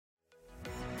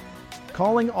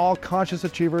Calling all conscious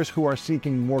achievers who are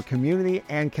seeking more community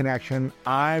and connection,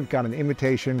 I've got an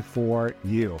invitation for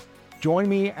you. Join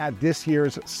me at this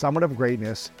year's Summit of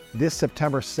Greatness this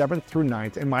September 7th through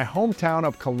 9th in my hometown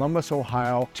of Columbus,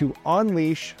 Ohio, to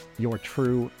unleash your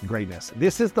true greatness.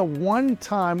 This is the one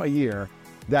time a year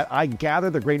that I gather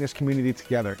the greatness community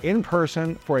together in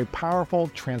person for a powerful,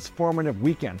 transformative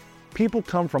weekend. People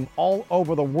come from all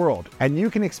over the world, and you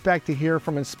can expect to hear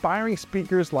from inspiring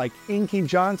speakers like Inky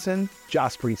Johnson,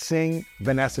 Jaspreet Singh,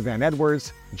 Vanessa Van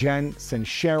Edwards, Jen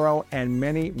Sincero, and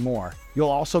many more. You'll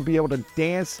also be able to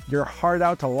dance your heart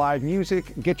out to live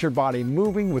music, get your body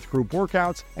moving with group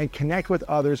workouts, and connect with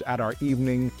others at our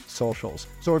evening socials.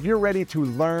 So if you're ready to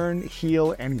learn,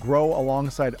 heal, and grow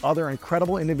alongside other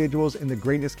incredible individuals in the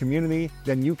greatness community,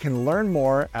 then you can learn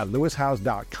more at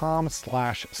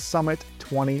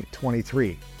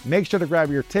lewishouse.com/summit2023. Make sure to grab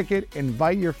your ticket,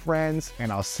 invite your friends,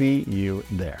 and I'll see you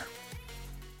there.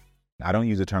 I don't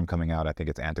use the term coming out. I think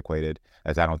it's antiquated,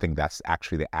 as I don't think that's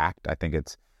actually the act. I think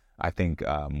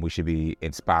we should be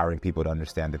inspiring people to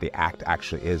understand that the act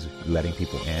actually is letting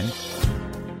people in.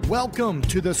 Welcome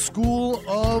to the School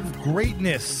of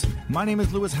Greatness. My name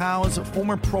is Lewis Howes,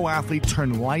 former pro athlete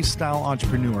turned lifestyle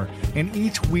entrepreneur. And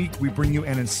each week we bring you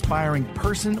an inspiring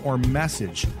person or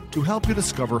message to help you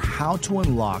discover how to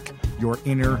unlock your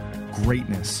inner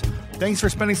greatness. Thanks for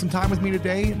spending some time with me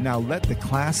today. Now let the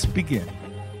class begin.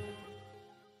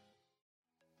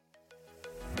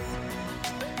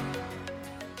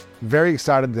 Very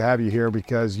excited to have you here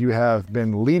because you have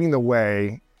been leading the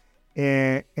way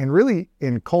in really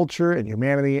in culture and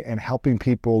humanity and helping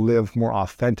people live more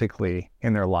authentically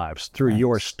in their lives through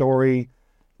your story,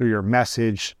 through your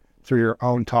message, through your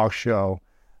own talk show,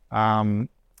 and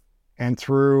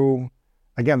through,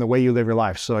 again, the way you live your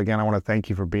life. So again, I want to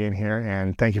thank you for being here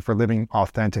and thank you for living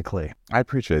authentically. I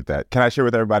appreciate that. Can I share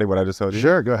with everybody what I just told you?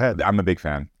 Sure, go ahead. I'm a big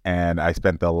fan. And I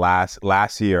spent the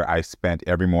last year, I spent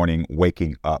every morning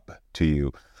waking up to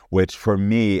you, which for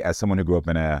me, as someone who grew up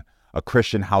in a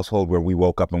Christian household where we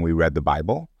woke up and we read the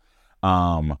Bible,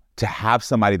 to have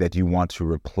somebody that you want to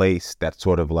replace that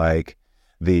sort of like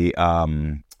the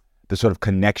sort of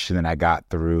connection that I got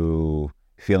through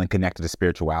feeling connected to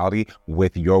spirituality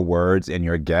with your words and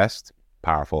your guests,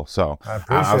 powerful. So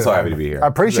I'm so happy to be here. I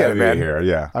appreciate it, man. Here.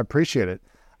 Yeah, I appreciate it.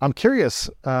 I'm curious,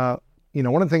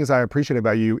 one of the things I appreciate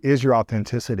about you is your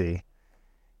authenticity.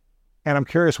 And I'm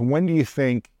curious, when do you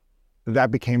think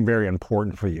that became very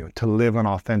important for you to live an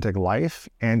authentic life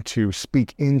and to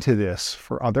speak into this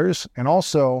for others? And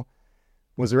also,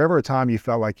 was there ever a time you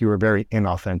felt like you were very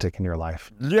inauthentic in your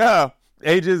life? Yeah,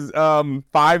 ages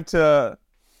 5 to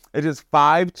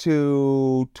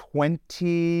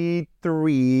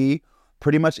 23,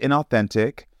 pretty much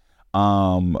inauthentic.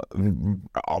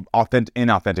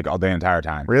 Inauthentic all the entire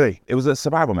time. Really? It was a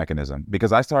survival mechanism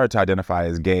because I started to identify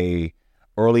as gay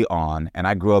early on, and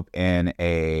I grew up in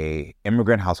a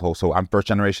immigrant household. So I'm first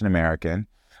generation American.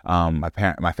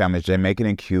 My family is Jamaican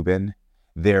and Cuban.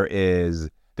 There was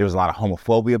a lot of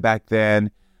homophobia back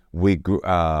then. We grew,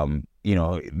 I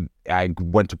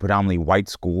went to predominantly white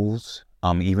schools.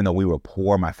 Even though we were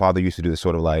poor, my father used to do this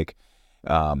sort of like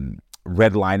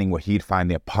redlining where he'd find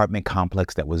the apartment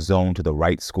complex that was zoned to the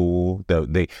right school,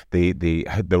 the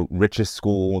richest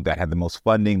school that had the most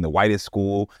funding, the whitest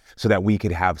school, so that we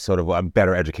could have sort of a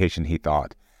better education, he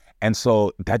thought. And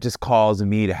so that just caused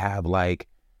me to have like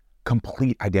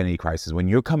complete identity crisis. When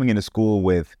you're coming into school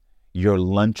with your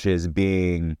lunches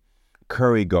being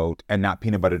curry goat and not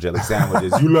peanut butter jelly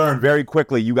sandwiches, you learn very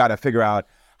quickly you got to figure out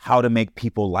how to make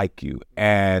people like you.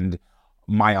 And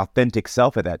my authentic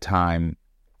self at that time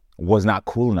was not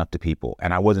cool enough to people,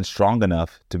 and I wasn't strong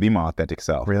enough to be my authentic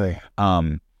self. Really?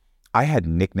 I had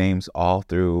nicknames all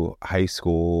through high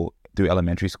school, through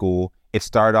elementary school. It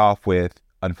started off with,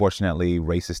 unfortunately,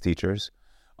 racist teachers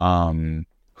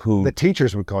who... The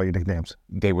teachers would call you nicknames?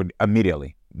 They would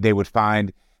immediately. They would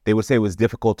say it was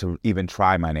difficult to even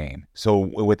try my name. So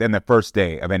within the first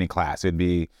day of any class, it'd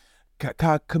be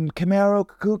Camaro,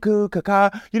 cuckoo,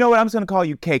 kaka. You know what? I'm just going to call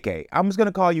you KK. I'm just going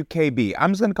to call you KB. I'm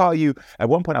just going to call you... At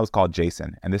one point, I was called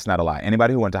Jason, and this is not a lie.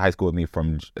 Anybody who went to high school with me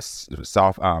from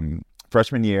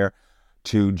freshman year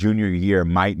to junior year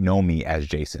might know me as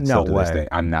Jason. No to way. This day,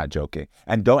 I'm not joking.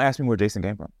 And don't ask me where Jason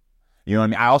came from. You know what I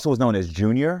mean? I also was known as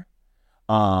Junior,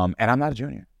 and I'm not a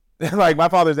junior. Like, my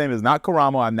father's name is not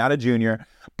Karamo. I'm not a junior.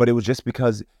 But it was just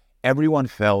because everyone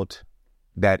felt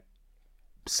that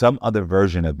some other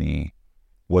version of me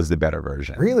was the better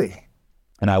version. Really?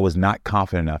 And I was not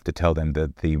confident enough to tell them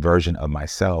that the version of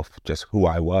myself, just who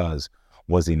I was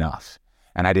enough.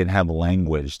 And I didn't have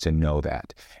language to know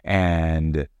that.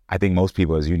 And I think most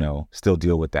people, as you know, still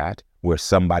deal with that. where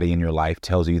somebody in your life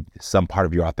tells you some part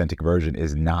of your authentic version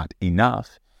is not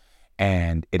enough.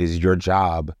 And it is your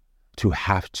job to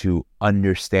have to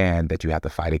understand that you have to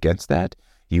fight against that.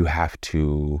 You have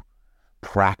to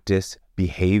practice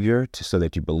behavior so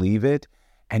that you believe it.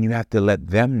 And you have to let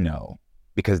them know,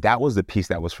 because that was the piece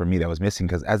that was for me that was missing.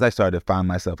 Because as I started to find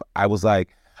myself, I was like,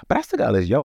 but I still got to let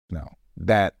yo know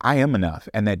that I am enough,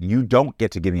 and that you don't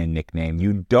get to give me a nickname.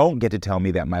 You don't get to tell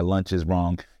me that my lunch is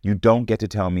wrong. You don't get to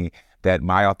tell me that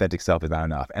my authentic self is not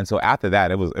enough. And so after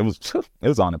that, it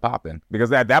was on and popping,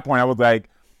 because at that point I was like,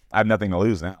 I have nothing to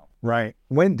lose now. Right.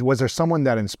 When was there someone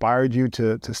that inspired you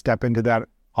to step into that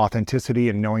authenticity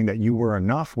and knowing that you were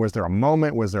enough? Was there a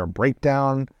moment? Was there a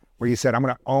breakdown where you said, I'm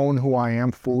going to own who I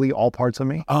am fully, all parts of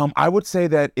me? I would say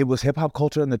that it was hip hop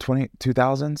culture in the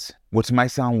 2000s, which might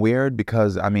sound weird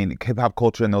because, I mean, hip hop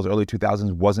culture in those early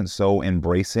 2000s wasn't so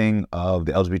embracing of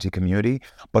the LGBT community.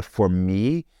 But for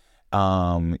me,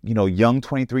 young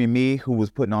 23 me who was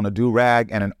putting on a do-rag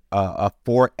and a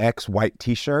 4X white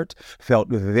t-shirt felt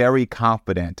very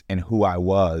confident in who I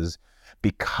was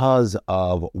because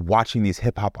of watching these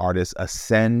hip hop artists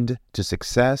ascend to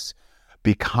success,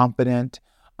 be confident.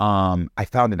 I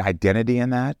found an identity in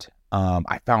that.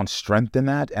 I found strength in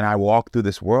that. And I walked through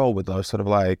this world with a sort of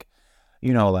like,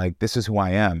 this is who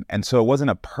I am. And so it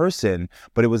wasn't a person,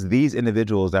 but it was these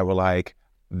individuals that were like,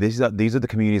 these are the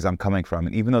communities I'm coming from.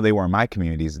 And even though they weren't my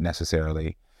communities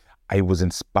necessarily, I was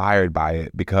inspired by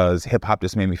it because hip hop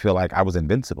just made me feel like I was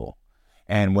invincible.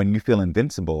 And when you feel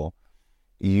invincible,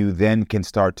 you then can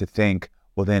start to think,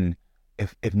 well, then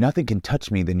if nothing can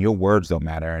touch me, then your words don't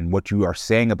matter. And what you are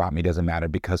saying about me doesn't matter,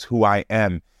 because who I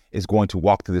am is going to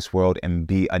walk through this world and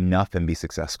be enough and be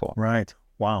successful. Right.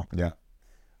 Wow. Yeah.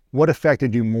 What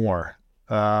affected you more?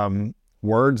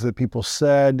 Words that people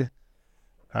said,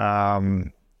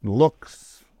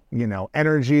 looks,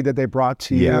 energy that they brought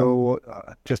to you,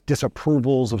 just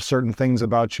disapprovals of certain things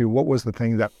about you. What was the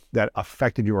thing that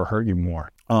affected you or hurt you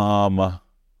more?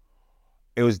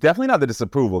 It was definitely not the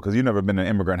disapproval, because you've never been in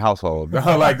an immigrant household.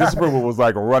 Like disapproval was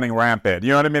like running rampant.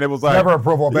 You know what I mean? It was like never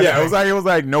approval. Yeah, it was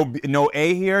like no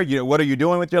A here. What are you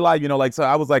doing with your life? So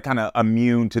I was like kind of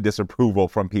immune to disapproval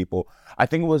from people. I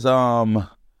think it was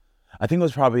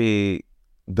probably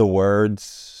the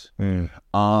words.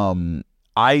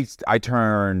 I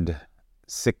turned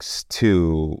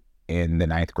 6'2" in the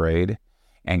 9th grade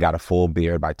and got a full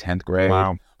beard by 10th grade.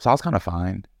 Wow. So I was kind of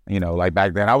fine. Like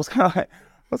back then I was kind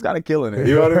of killing it.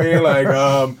 You know what I mean?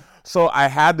 Like, so I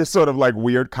had this sort of like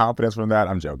weird confidence from that.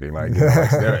 I'm joking. Like,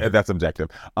 that's subjective.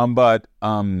 But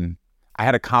I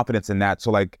had a confidence in that.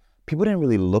 So like people didn't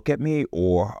really look at me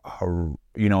or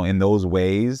in those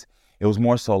ways. It was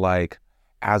more so like,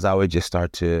 as I would just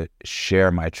start to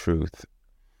share my truth,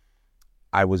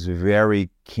 I was very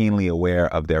keenly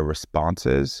aware of their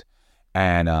responses.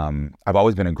 And I've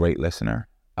always been a great listener.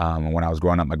 When I was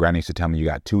growing up, my granny used to tell me, you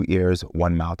got 2 ears,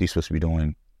 1 mouth. You're supposed to be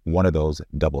doing one of those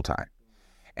double time.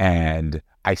 And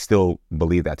I still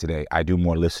believe that today. I do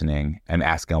more listening and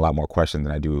asking a lot more questions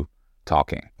than I do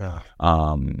talking. Yeah.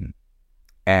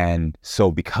 And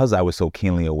so because I was so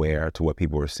keenly aware to what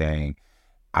people were saying,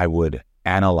 I would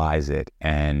analyze it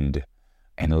and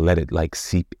let it like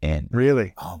seep in.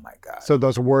 Really? Oh my God. So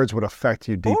those words would affect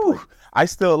you deeply. Ooh, I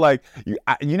still like,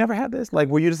 you never had this? Like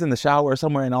were you just in the shower or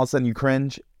somewhere and all of a sudden you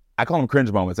cringe? I call them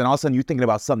cringe moments. And all of a sudden you're thinking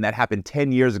about something that happened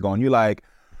 10 years ago and you're like,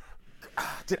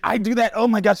 did I do that? Oh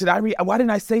my gosh, why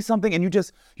didn't I say something?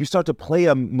 And you start to play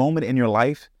a moment in your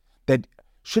life that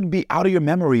shouldn't be out of your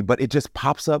memory, but it just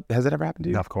pops up. Has that ever happened to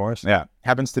you? Of course. Yeah.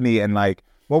 Happens to me. And like,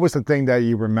 what was the thing that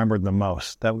you remembered the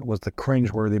most? That was the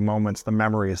cringeworthy moments, the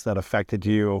memories that affected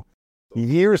you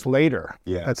years later,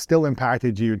 that still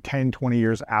impacted you 10, 20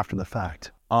 years after the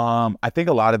fact? I think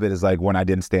a lot of it is like when I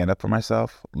didn't stand up for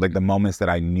myself, like the moments that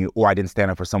I knew, or I didn't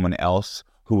stand up for someone else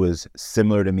who was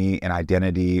similar to me in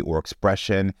identity or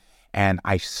expression. And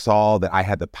I saw that I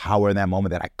had the power in that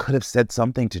moment, that I could have said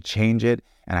something to change it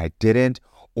and I didn't,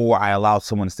 or I allowed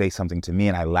someone to say something to me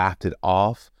and I laughed it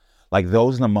off. Like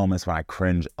those are the moments when I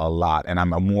cringe a lot, and I'm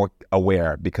more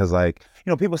aware because like,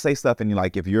 people say stuff and you're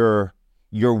like, if you're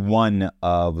one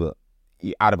of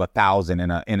out of 1,000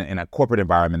 in a corporate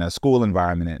environment, a school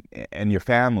environment, and your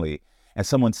family, and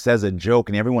someone says a joke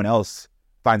and everyone else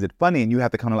finds it funny and you have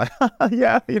to kind of like,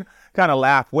 yeah, kind of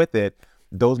laugh with it.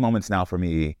 Those moments now for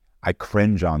me, I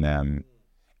cringe on them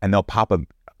and they'll pop up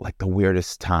like the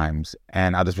weirdest times.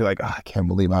 And I'll just be like, oh, I can't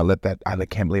believe I let that ride. I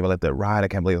can't believe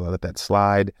I let that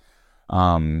slide.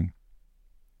 But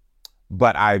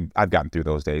I've gotten through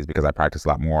those days because I practice a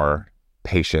lot more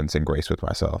patience and grace with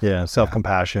myself. Yeah,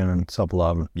 self-compassion and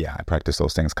self-love. Yeah, I practice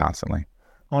those things constantly.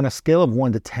 On a scale of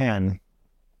 1 to 10,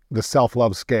 the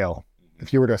self-love scale,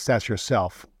 if you were to assess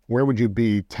yourself, where would you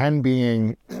be? 10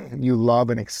 being you love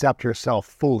and accept yourself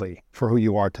fully for who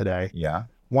you are today. Yeah.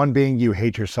 1 being you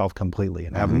hate yourself completely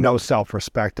and have no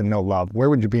self-respect and no love. Where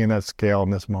would you be in that scale in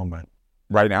this moment?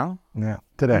 Right now? Yeah,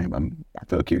 today. I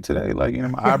feel cute today. Like, you know,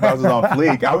 my eyebrows is on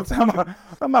fleek. I would say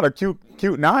I'm at a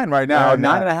cute 9 right now,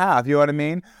 9.5. You know what I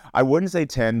mean? I wouldn't say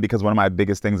 10 because one of my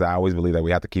biggest things, I always believe that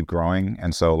we have to keep growing.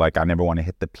 And so, like, I never want to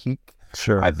hit the peak.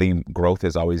 Sure. I think growth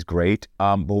is always great.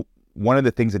 But one of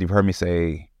the things that you've heard me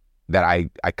say that I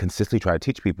consistently try to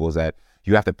teach people is that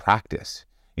you have to practice.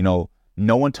 You know,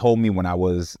 no one told me my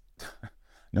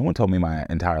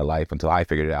entire life until I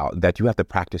figured it out that you have to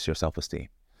practice your self-esteem.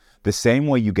 The same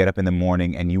way you get up in the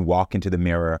morning and you walk into the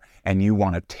mirror and you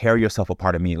want to tear yourself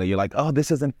apart immediately. You're like, oh,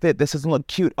 this isn't fit. This doesn't look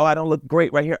cute. Oh, I don't look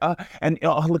great right here. And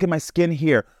oh, look at my skin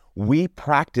here. We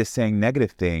practice saying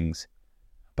negative things,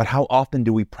 but how often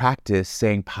do we practice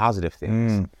saying positive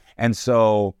things? And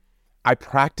so I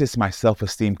practice my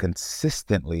self-esteem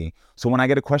consistently. So when I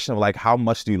get a question of like, how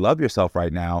much do you love yourself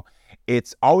right now?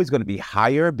 It's always going to be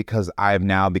higher because I've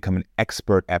now become an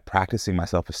expert at practicing my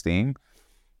self-esteem.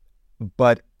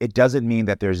 But it doesn't mean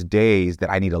that there's days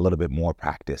that I need a little bit more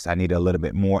practice. I need a little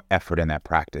bit more effort in that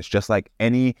practice. Just like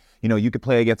you could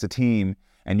play against a team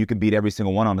and you can beat every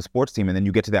single one on the sports team. And then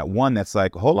you get to that one that's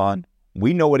like, hold on,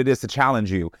 we know what it is to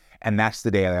challenge you. And that's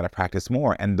the day I got to practice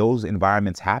more. And those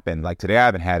environments happen. Like today, I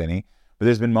haven't had any, but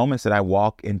there's been moments that I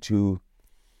walk into,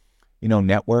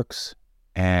 networks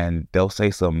and they'll say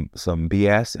some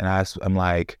BS. And I'm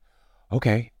like,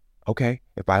 okay,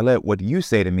 if I let what you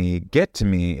say to me get to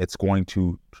me, it's going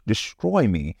to destroy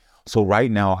me. So right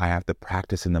now I have to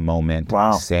practice in the moment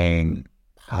saying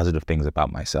positive things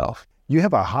about myself. You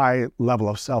have a high level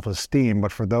of self-esteem,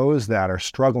 but for those that are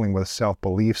struggling with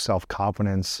self-belief,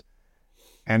 self-confidence,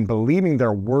 and believing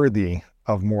they're worthy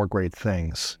of more great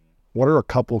things, what are a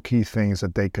couple key things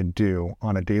that they could do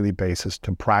on a daily basis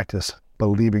to practice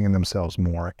believing in themselves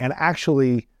more and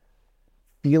actually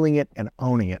feeling it and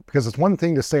owning it? Because it's one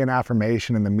thing to say an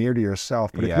affirmation in the mirror to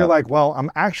yourself, but if you're like, well, I'm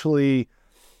actually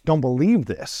don't believe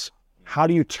this, how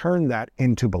do you turn that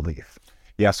into belief?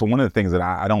 Yeah, so one of the things that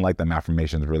I don't like them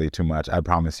affirmations really too much. I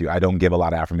promise you, I don't give a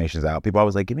lot of affirmations out. People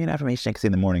always like, give me an affirmation I can say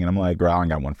in the morning. And I'm like, girl, I ain't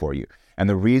got one for you. And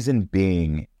the reason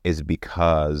being is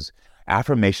because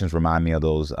affirmations remind me of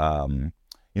those,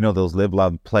 those live,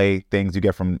 love, play things you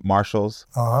get from Marshalls.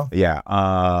 Yeah.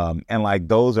 And like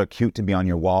those are cute to be on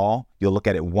your wall. You'll look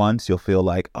at it once, you'll feel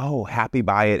like, oh, happy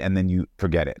by it, and then you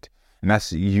forget it. And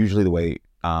that's usually the way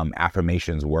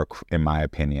affirmations work, in my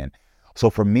opinion. So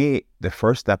for me, the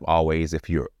first step always, if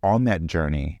you're on that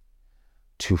journey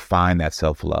to find that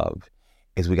self-love,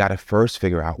 is we got to first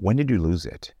figure out, when did you lose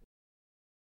it?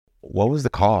 What was the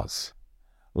cause?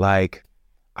 Like,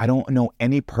 I don't know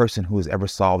any person who has ever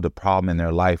solved a problem in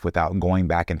their life without going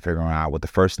back and figuring out what the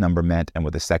first number meant and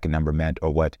what the second number meant,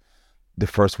 or what the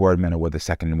first word meant or what the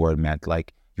second word meant.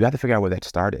 Like, you have to figure out where that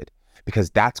started, because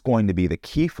that's going to be the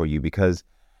key for you. Because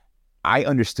I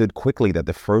understood quickly that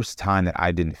the first time that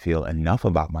I didn't feel enough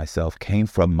about myself came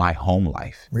from my home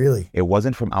life. Really? It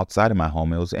wasn't from outside of my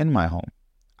home. It was in my home.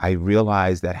 I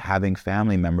realized that having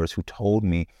family members who told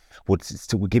me, would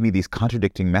give me these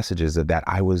contradicting messages of that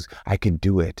I could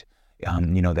do it.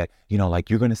 Like,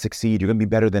 you're going to succeed, you're going to be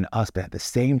better than us. But at the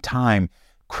same time,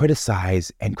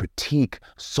 criticize and critique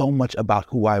so much about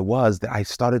who I was that I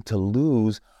started to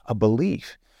lose a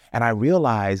belief. And I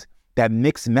realized that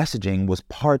mixed messaging was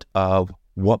part of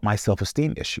what my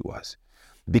self-esteem issue was,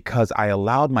 because I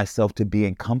allowed myself to be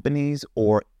in companies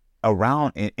or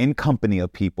around in company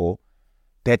of people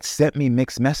that sent me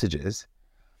mixed messages.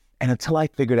 And until I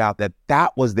figured out that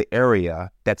that was the area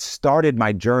that started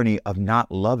my journey of not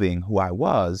loving who I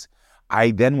was,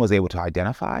 I then was able to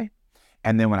identify.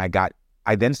 And then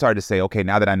I then started to say, okay,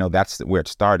 now that I know that's where it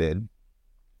started,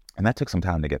 and that took some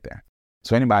time to get there.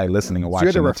 So anybody listening and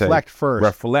watching, so you had to reflect first.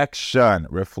 Reflection.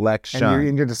 And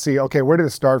you need to see, okay, where did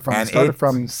it start from? It started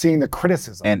from seeing the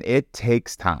criticism. And it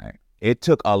takes time. It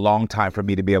took a long time for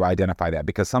me to be able to identify that,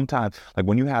 because sometimes, like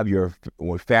when you have your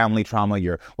family trauma,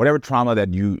 your whatever trauma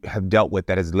that you have dealt with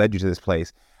that has led you to this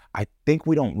place, I think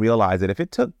we don't realize that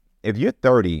if you're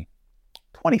 30,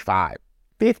 25,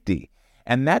 50,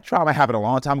 and that trauma happened a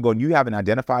long time ago and you haven't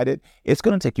identified it, it's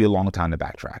going to take you a long time to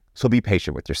backtrack. So be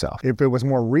patient with yourself. If it was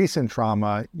more recent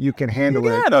trauma, you can handle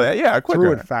it quicker.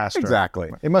 Through it faster.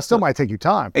 Exactly. It might take you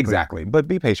time. Exactly. But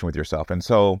be patient with yourself. And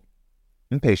so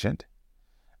I'm patient.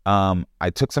 I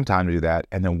took some time to do that.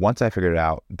 And then once I figured it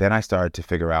out, then I started to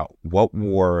figure out what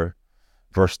were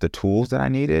versus the tools that I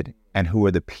needed and who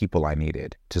are the people I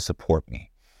needed to support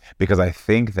me. Because I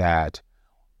think that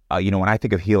when I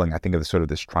think of healing, I think of sort of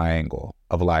this triangle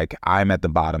of like, I'm at the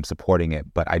bottom supporting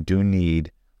it, but I do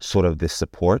need sort of this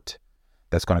support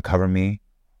that's going to cover me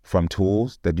from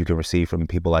tools that you can receive from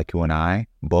people like you and I,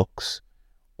 books,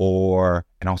 and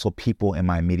also people in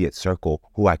my immediate circle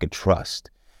who I could trust.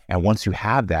 And once you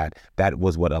have that, that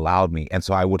was what allowed me. And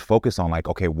so I would focus on like,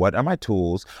 okay, what are my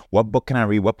tools? What book can I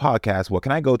read? What podcast? What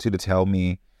can I go to tell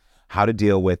me how to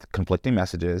deal with conflicting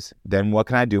messages? Then what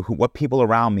can I do? What people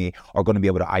around me are going to be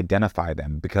able to identify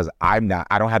them? Because I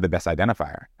don't have the best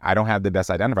identifier. I don't have the best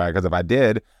identifier because if I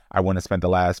did, I wouldn't have spent the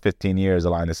last 15 years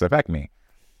allowing this to affect me.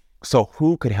 So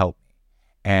who could help me?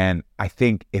 And I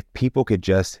think if people could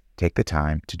just take the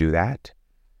time to do that,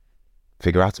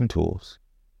 figure out some tools,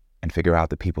 and figure out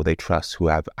the people they trust who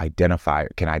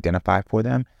can identify for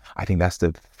them, I think that's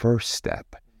the first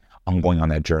step on going on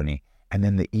that journey. And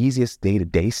then the easiest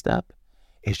day-to-day step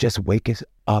is just wake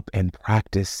up and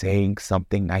practice saying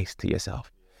something nice to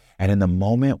yourself. And in the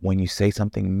moment when you say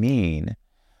something mean,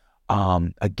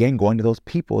 again, going to those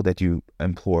people that you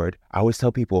implored, I always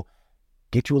tell people,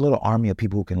 get you a little army of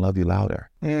people who can love you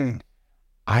louder.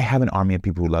 I have an army of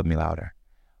people who love me louder.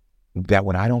 That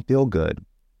when I don't feel good,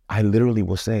 I literally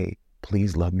will say,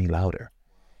 please love me louder.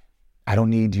 I don't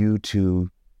need you to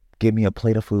give me a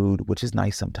plate of food, which is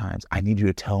nice sometimes. I need you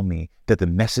to tell me that the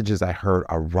messages I heard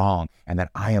are wrong and that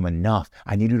I am enough.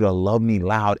 I need you to love me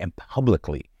loud and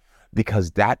publicly,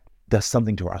 because that does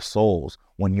something to our souls.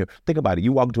 Think about it,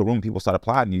 you walk into a room, people start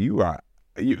applauding you,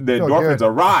 the endorphins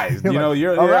arise.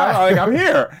 You're like, I'm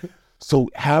here. So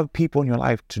have people in your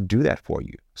life to do that for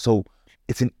you. So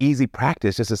it's an easy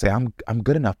practice just to say, I'm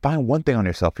good enough. Find one thing on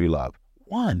yourself you love.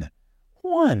 One.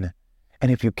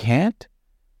 And if you can't,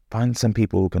 find some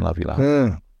people who can love you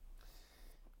loud.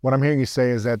 What I'm hearing you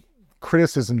say is that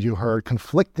criticisms you heard,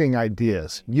 conflicting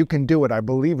ideas, you can do it, I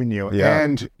believe in you,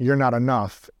 and you're not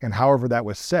enough. And however that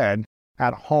was said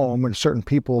at home and certain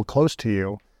people close to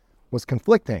you was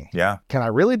conflicting. Yeah. Can I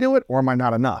really do it, or am I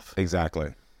not enough?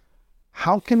 Exactly.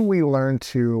 How can we learn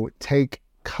to take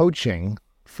coaching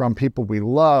from people we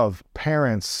love,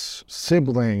 parents,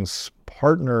 siblings,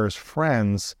 partners,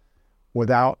 friends,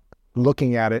 without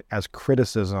looking at it as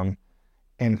criticism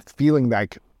and feeling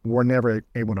like we're never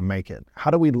able to make it? How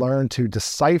do we learn to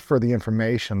decipher the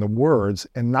information, the words,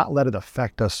 and not let it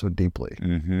affect us so deeply?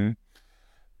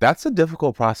 That's a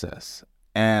difficult process.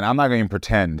 And I'm not going to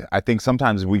pretend. I think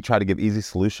sometimes we try to give easy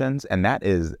solutions, and that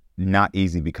is not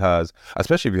easy, because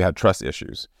especially if you have trust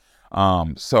issues.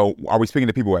 So are we speaking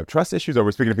to people who have trust issues, or are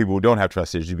we speaking to people who don't have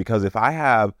trust issues? Because if I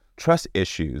have trust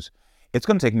issues, it's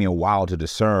going to take me a while to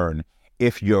discern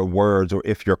if your words or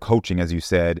if your coaching, as you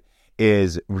said,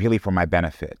 is really for my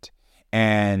benefit.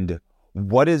 And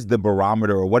what is the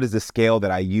barometer, or what is the scale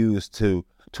that I use to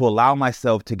allow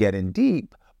myself to get in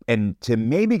deep and to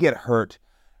maybe get hurt,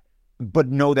 but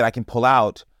know that I can pull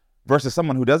out, versus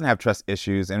someone who doesn't have trust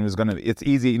issues and it's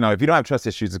easy. If you don't have trust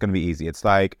issues, it's going to be easy. It's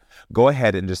like, go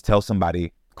ahead and just tell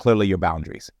somebody clearly your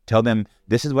boundaries. Tell them,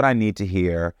 this is what I need to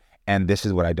hear and this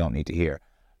is what I don't need to hear.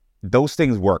 Those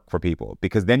things work for people,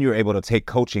 because then you're able to take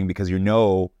coaching, because you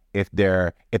know if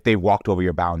they walked over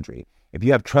your boundary. If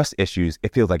you have trust issues,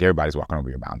 it feels like everybody's walking over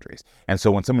your boundaries. And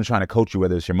so when someone's trying to coach you,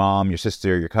 whether it's your mom, your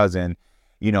sister, your cousin,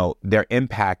 their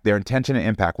intention and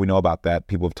impact, we know about that.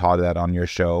 People have taught that on your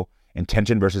show.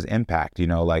 Intention versus impact,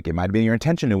 like it might be your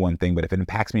intention to one thing, but if it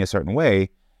impacts me a certain way,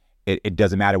 it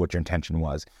doesn't matter what your intention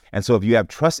was. And so if you have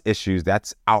trust issues,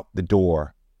 that's out the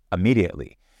door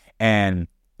immediately. And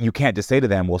you can't just say to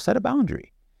them, well, set a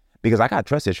boundary, because I got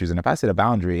trust issues. And if I set a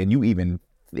boundary and you even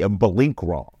blink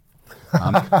wrong,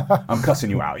 I'm cussing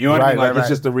you out. You know what I mean? It's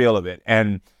just the real of it.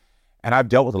 And I've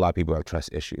dealt with a lot of people who have trust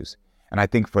issues. And I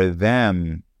think for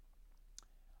them,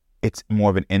 it's more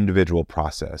of an individual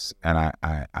process. And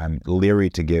I'm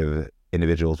leery to give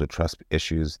individuals with trust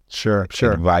issues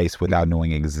advice without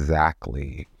knowing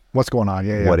exactly what's going on,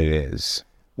 what it is.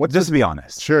 Just to be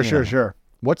honest. Sure.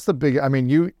 What's the big,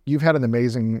 you've had an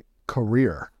amazing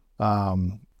career.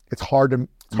 It's hard to...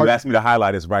 You asked me to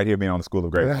highlight this right here being on the School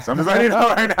of Greatness. I'm just letting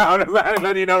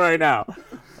you know right now.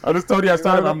 I just told you I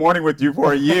started my morning with you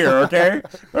for a year, okay?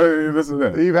 This is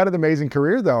it. You've had an amazing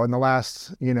career, though, in the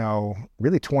last,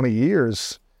 really 20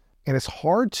 years. And it's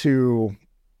hard to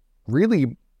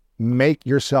really make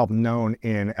yourself known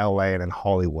in LA and in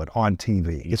Hollywood on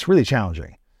TV. It's really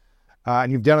challenging.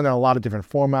 And you've done it in a lot of different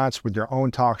formats, with your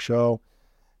own talk show,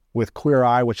 with Queer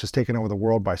Eye, which has taken over the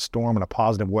world by storm in a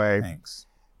positive way. Thanks.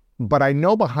 But I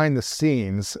know behind the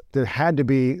scenes, there had to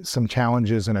be some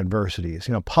challenges and adversities.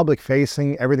 Public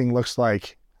facing, everything looks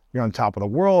like you're on top of the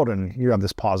world and you have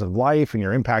this positive life and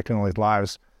you're impacting all these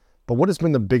lives. But what has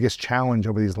been the biggest challenge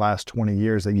over these last 20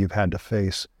 years that you've had to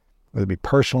face whether it be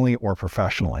personally or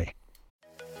professionally.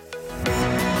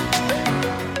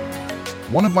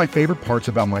 One of my favorite parts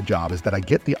about my job is that I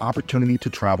get the opportunity to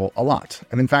travel a lot.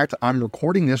 And in fact, I'm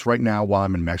recording this right now while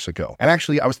I'm in Mexico. And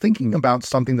actually, I was thinking about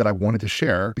something that I wanted to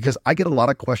share because I get a lot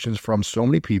of questions from so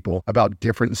many people about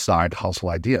different side hustle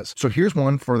ideas. So here's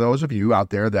one for those of you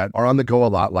out there that are on the go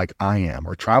a lot like I am,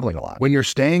 or traveling a lot. When you're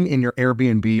staying in your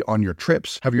Airbnb on your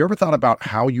trips, have you ever thought about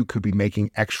how you could be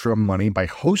making extra money by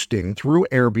hosting through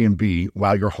Airbnb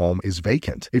while your home is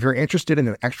vacant? If you're interested in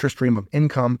an extra stream of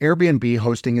income, Airbnb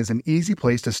hosting is an easy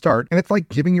place to start, and it's like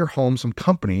giving your home some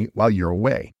company while you're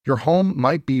away. Your home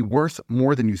might be worth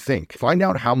more than you think. Find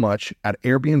out how much at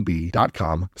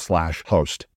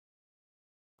airbnb.com/host.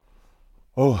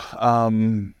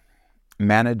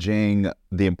 Managing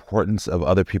the importance of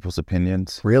other people's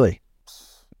opinions. Really?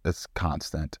 It's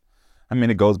constant. I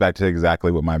mean, it goes back to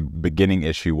exactly what my beginning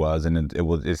issue was, and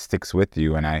it sticks with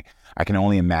you. And I can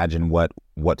only imagine what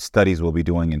studies will be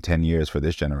doing in 10 years for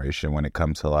this generation when it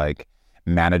comes to like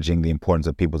managing the importance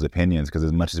of people's opinions. Because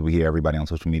as much as we hear everybody on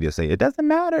social media say, it doesn't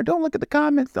matter, don't look at the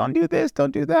comments, don't do this, don't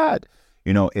do that,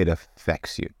 it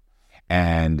affects you.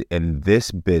 And in this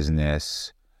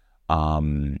business,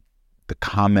 the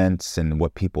comments and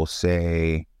what people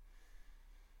say,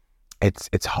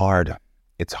 it's hard.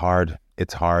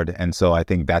 And so I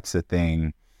think that's the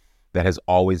thing that has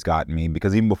always gotten me,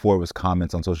 because even before it was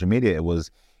comments on social media, it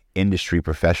was industry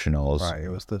professionals. Right. It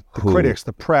was the critics,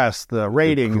 the press, the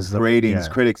ratings.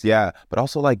 Critics, yeah. But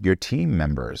also like your team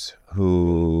members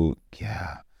who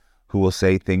will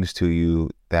say things to you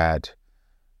that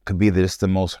could be just the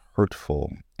most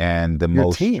hurtful and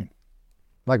your team.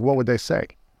 Like, what would they say?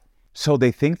 So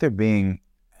they think they're being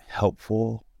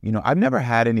helpful. I've never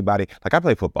had anybody, like I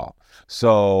play football.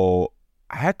 So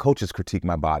I had coaches critique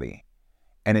my body,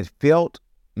 and it felt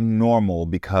normal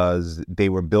because they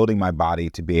were building my body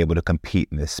to be able to compete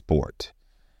in this sport.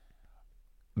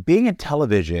 Being in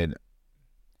television,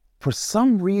 for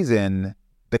some reason,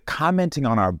 the commenting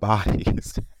on our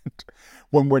bodies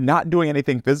when we're not doing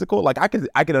anything physical, like I could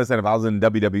understand if I was in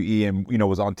WWE and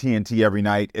was on TNT every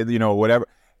night, whatever.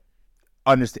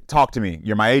 Understand? Talk to me.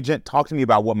 You're my agent. Talk to me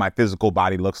about what my physical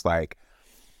body looks like.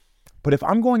 But if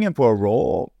I'm going in for a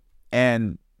role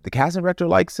and the casting director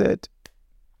likes it,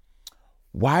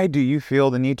 why do you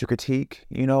feel the need to critique?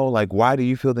 Why do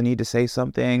you feel the need to say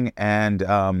something? And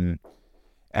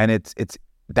it's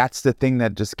that's the thing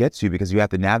that just gets you, because you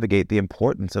have to navigate the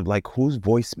importance of like whose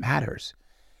voice matters.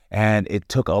 And it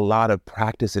took a lot of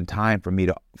practice and time for me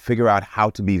to figure out how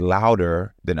to be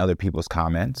louder than other people's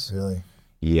comments. Really?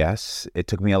 Yes. It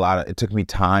took me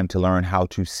time to learn how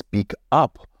to speak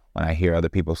up when I hear other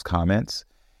people's comments.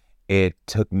 It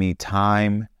took me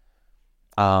time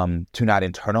to not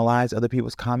internalize other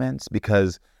people's comments,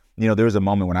 because, there was a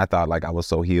moment when I thought like I was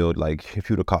so healed. Like if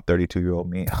you would have caught 32-year-old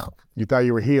me. You thought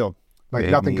you were healed. Like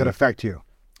nothing could affect you.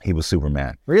 He was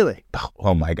Superman. Really?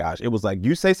 Oh my gosh. It was like,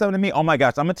 you say something to me, oh my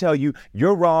gosh, I'm going to tell you,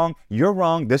 you're wrong.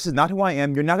 This is not who I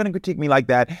am. You're not going to critique me like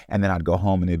that. And then I'd go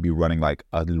home and it'd be running like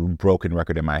a broken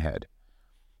record in my head.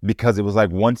 Because it was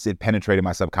like once it penetrated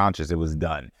my subconscious, it was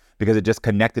done. Because it just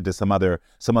connected to some other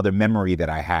memory that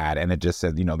I had. And it just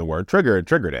said, the word trigger, it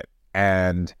triggered it.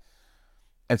 And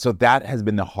so that has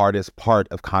been the hardest part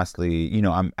of constantly,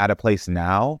 I'm at a place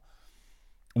now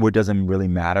where it doesn't really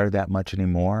matter that much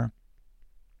anymore.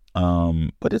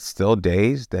 But it's still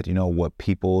days that, what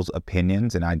people's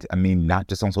opinions, and I mean, not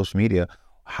just on social media,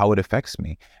 how it affects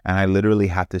me. And I literally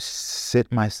have to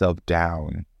sit myself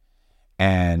down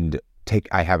and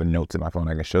I have notes in my phone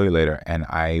I can show you later, and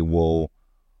I will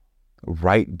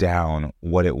write down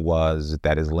what it was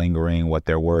that is lingering, what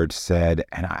their words said,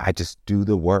 and I just do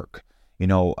the work.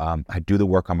 I do the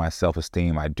work on my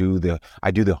self-esteem. I do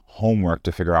the homework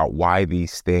to figure out why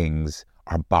these things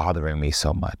are bothering me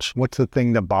so much. What's the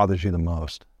thing that bothers you the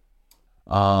most?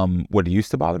 What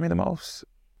used to bother me the most?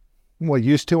 What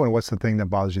used to, and what's the thing that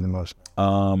bothers you the most?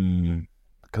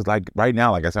 Because like right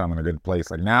now, like I said, I'm in a good place.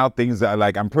 Like now things that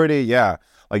like, I'm pretty, yeah.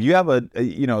 Like you have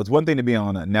it's one thing to be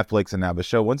on Netflix and have a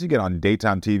show. Once you get on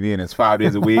daytime TV and it's 5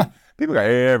 days a week, people got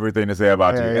everything to say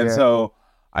about you. And so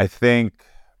I think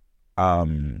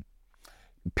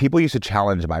people used to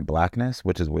challenge my blackness,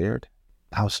 which is weird.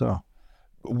 How so?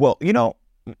 Well,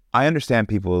 I understand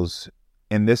people's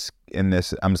in this, I'm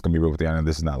just gonna be real with you. I know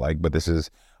this is not like, but this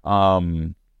is,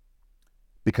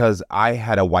 because I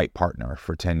had a white partner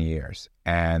for 10 years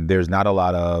and there's not a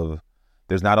lot of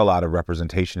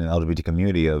representation in the LGBT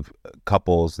community of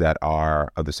couples that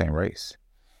are of the same race.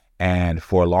 And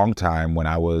for a long time, when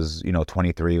I was,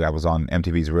 23, I was on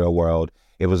MTV's Real World.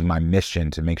 It was my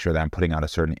mission to make sure that I'm putting out a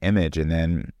certain image. And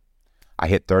then I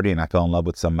hit 30 and I fell in love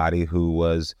with somebody who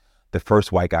was the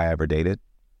first white guy I ever dated.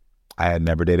 I had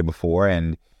never dated before,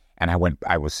 and I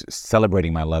was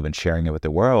celebrating my love and sharing it with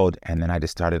the world, and then I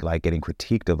just started like getting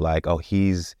critiqued of like, oh,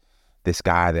 he's this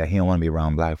guy that he don't want to be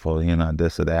around black folk,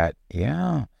 this or that.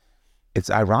 Yeah. It's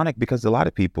ironic because a lot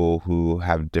of people who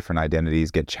have different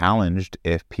identities get challenged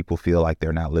if people feel like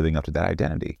they're not living up to that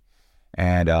identity.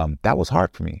 And that was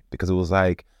hard for me because it was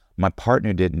like my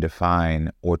partner didn't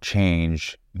define or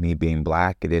change me being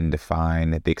black. It didn't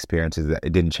define the experiences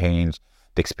it didn't change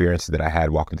the experiences that I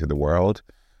had walking through the world.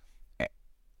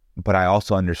 But I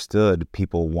also understood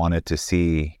people wanted to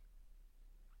see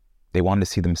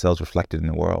themselves reflected in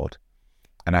the world.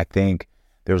 And I think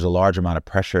there was a large amount of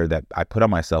pressure that I put on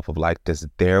myself of like, does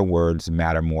their words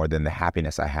matter more than the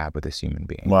happiness I have with this human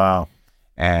being? Wow.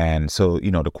 And so,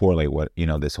 to correlate what,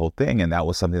 this whole thing. And that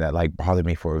was something that like bothered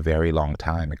me for a very long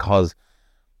time. It caused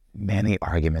many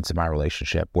arguments in my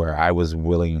relationship where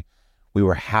we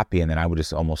were happy and then I would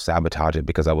just almost sabotage it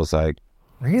because I was like,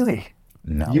 really?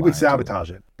 No. You would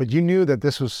sabotage it. But you knew that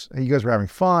you guys were having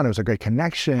fun. It was a great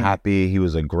connection. Happy. He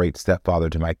was a great stepfather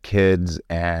to my kids.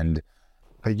 And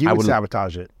but you would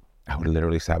sabotage it. I would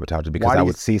literally sabotage it because I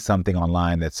would see something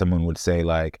online that someone would say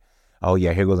like, oh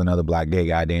yeah, here goes another black gay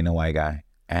guy dating a white guy.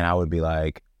 And I would be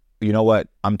like, you know what?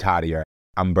 I'm tired of you.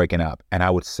 I'm breaking up. And I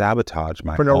would sabotage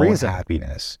my own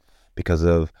happiness because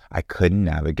I couldn't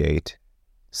navigate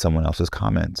someone else's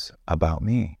comments about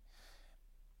me.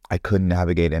 I couldn't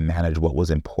navigate and manage what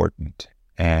was important.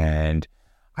 And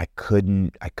I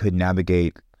couldn't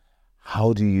navigate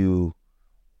how do you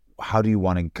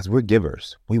want to, because we're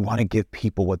givers. We want to give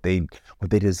people what they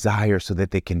desire so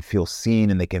that they can feel seen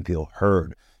and they can feel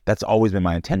heard. That's always been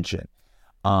my intention.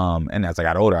 And as I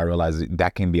got older, I realized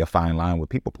that can be a fine line with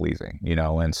people pleasing,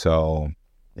 and so,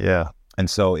 yeah. And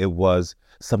so it was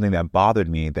something that bothered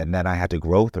me that then I had to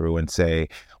grow through and say,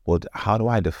 well, how do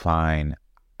I define,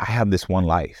 I have this one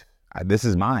life. This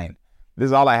is mine. This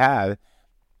is all I have.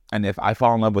 And if I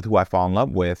fall in love with who I fall in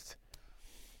love with,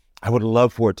 I would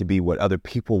love for it to be what other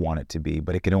people want it to be,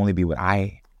 but it can only be what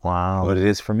it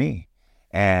is for me.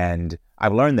 And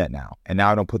I've learned that now. And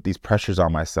now I don't put these pressures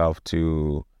on myself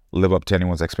to live up to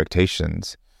anyone's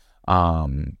expectations. I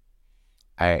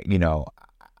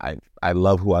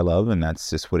love who I love, and that's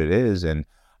just what it is. And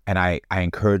I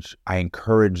encourage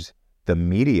the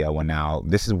media now,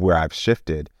 this is where I've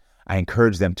shifted. I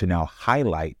encourage them to now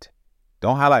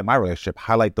don't highlight my relationship,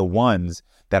 highlight the ones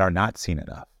that are not seen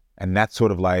enough. And that's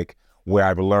sort of like where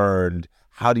I've learned,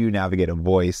 how do you navigate a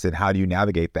voice and how do you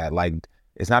navigate that? Like,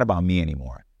 it's not about me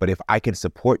anymore. But if I can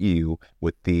support you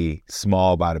with the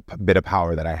small bit of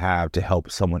power that I have to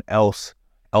help someone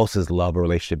else's love or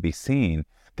relationship be seen,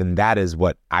 then that is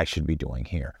what I should be doing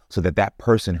here. So that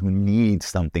person who needs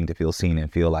something to feel seen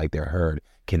and feel like they're heard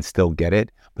can still get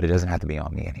it, but it doesn't have to be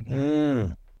on me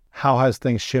anymore. How has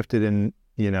things shifted in,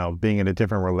 being in a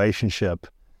different relationship,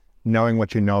 knowing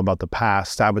what you know about the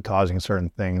past, sabotaging certain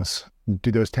things?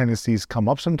 Do those tendencies come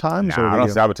up sometimes? I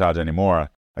don't sabotage anymore.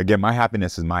 Again, my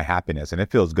happiness is my happiness, and it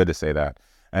feels good to say that.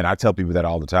 And I tell people that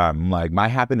all the time. I'm like, my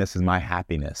happiness is my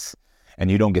happiness,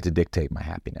 and you don't get to dictate my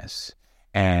happiness.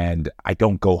 And I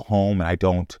don't go home and I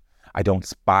don't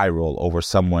spiral over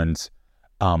someone's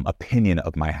opinion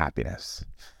of my happiness.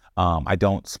 I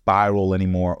don't spiral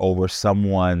anymore over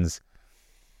someone's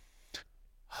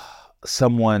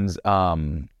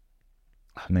I'm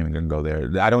not even gonna go there.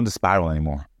 I don't spiral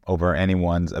anymore over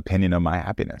anyone's opinion of my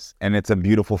happiness. And it's a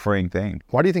beautiful, freeing thing.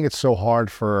 Why do you think it's so hard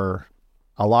for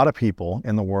a lot of people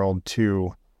in the world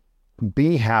to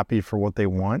be happy for what they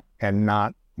want and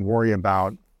not worry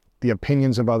about the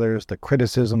opinions of others, the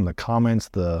criticism, the comments,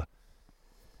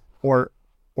 or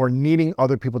needing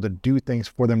other people to do things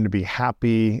for them to be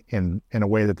happy in a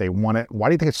way that they want it? Why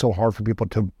do you think it's so hard for people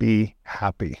to be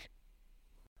happy?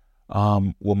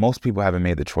 Well, most people haven't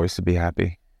made the choice to be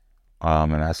happy.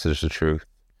 And that's just the truth.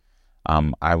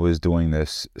 I was doing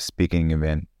this speaking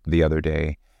event the other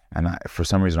day, and for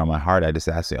some reason on my heart, I just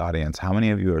asked the audience, how many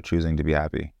of you are choosing to be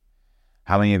happy?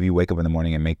 How many of you wake up in the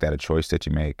morning and make that a choice that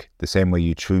you make? The same way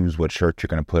you choose what shirt you're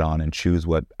going to put on and choose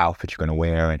what outfit you're going to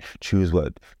wear and choose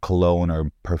what cologne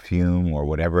or perfume or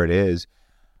whatever it is,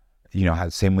 the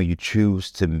same way you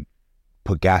choose to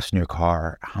put gas in your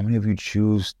car. How many of you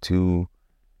choose to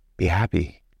be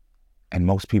happy? And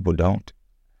most people don't.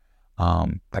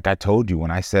 Like I told you,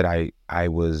 when I said I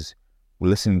was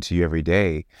listening to you every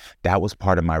day, that was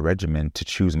part of my regimen to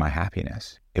choose my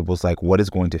happiness. It was like, what is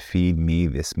going to feed me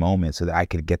this moment so that I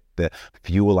could get the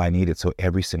fuel I needed so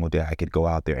every single day I could go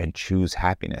out there and choose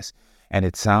happiness. And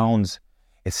it sounds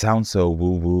so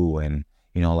woo-woo and,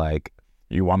 like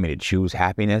You want me to choose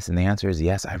happiness? And the answer is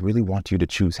yes, I really want you to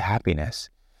choose happiness.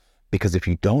 Because if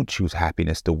you don't choose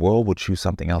happiness, the world will choose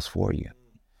something else for you.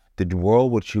 The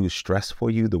world will choose stress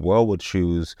for you. The world will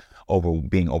choose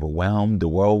being overwhelmed. The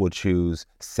world will choose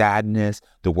sadness.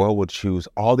 The world will choose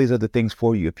all these other things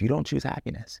for you if you don't choose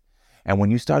happiness. And when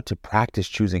you start to practice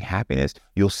choosing happiness,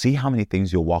 you'll see how many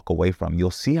things you'll walk away from.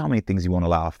 You'll see how many things you won't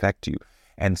allow affect you.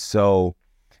 And so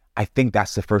I think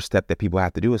that's the first step that people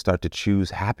have to do, is start to choose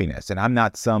happiness. And I'm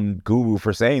not some guru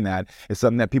for saying that. It's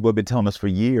something that people have been telling us for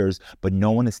years, but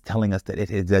no one is telling us that it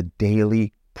is a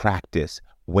daily practice.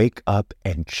 Wake up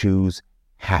and choose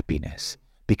happiness,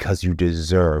 because you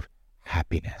deserve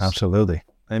happiness. Absolutely.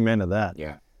 Amen to that.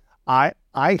 Yeah.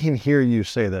 I can hear you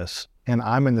say this, and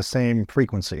I'm in the same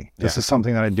frequency. This is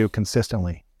something that I do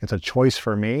consistently. It's a choice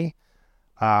for me.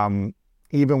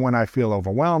 Even when I feel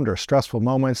overwhelmed or stressful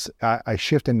moments, I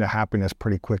shift into happiness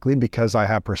pretty quickly because I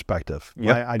have perspective.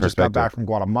 Yep, I just got back from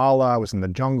Guatemala. I was in the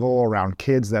jungle around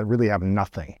kids that really have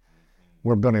nothing.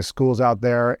 We're building schools out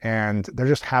there, and they're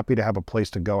just happy to have a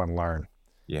place to go and learn.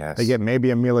 Yes. They get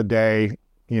maybe a meal a day,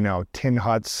 tin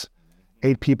huts,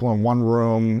 8 people in one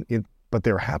room, but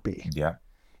they're happy. Yeah.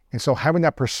 And so having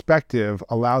that perspective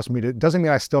allows me to, doesn't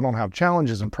mean I still don't have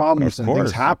challenges and problems and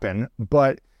things happen,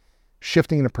 but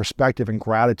shifting into perspective and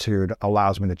gratitude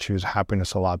allows me to choose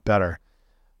happiness a lot better.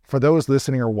 For those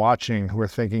listening or watching who are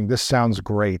thinking, this sounds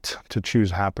great to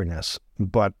choose happiness,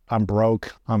 but I'm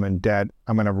broke, I'm in debt,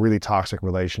 I'm in a really toxic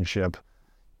relationship.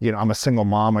 I'm a single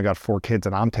mom, I got 4 kids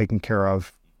that I'm taking care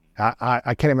of.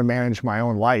 I can't even manage my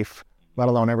own life, let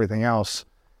alone everything else.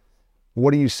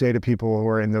 What do you say to people who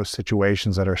are in those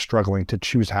situations that are struggling to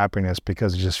choose happiness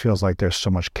because it just feels like there's so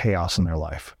much chaos in their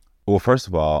life? Well, first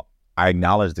of all, I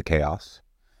acknowledge the chaos.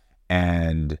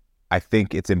 And I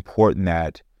think it's important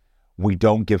that we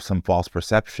don't give some false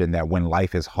perception that when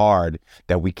life is hard,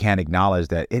 that we can't acknowledge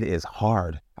that it is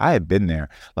hard. I have been there.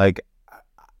 Like,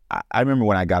 I remember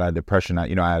when I got out of depression, I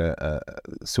had a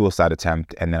suicide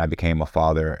attempt, and then I became a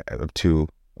father of 2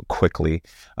 quickly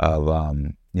of,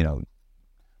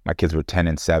 my kids were 10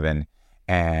 and 7,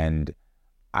 and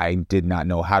I did not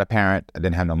know how to parent. I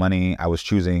didn't have no money. I was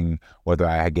choosing whether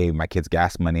I gave my kids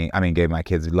gave my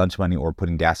kids lunch money or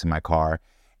putting gas in my car,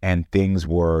 and things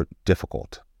were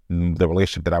difficult. The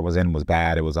relationship that I was in was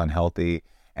bad. It was unhealthy.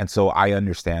 And so I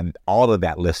understand all of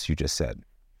that list you just said.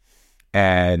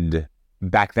 And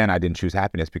back then I didn't choose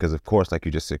happiness because, of course, like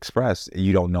you just expressed,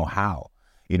 you don't know how.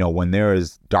 When there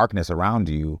is darkness around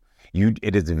you,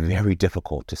 it is very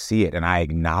difficult to see it. And I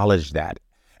acknowledge that.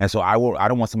 And so I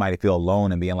don't want somebody to feel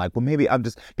alone and being like, well, maybe I'm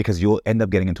just, because you'll end up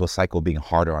getting into a cycle of being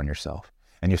harder on yourself.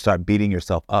 And you start beating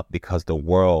yourself up because the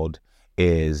world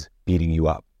is beating you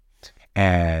up.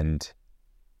 And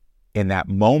in that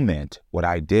moment, what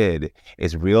I did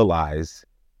is realize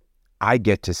I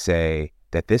get to say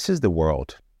that this is the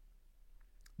world.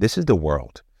 This is the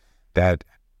world, that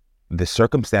the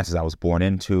circumstances I was born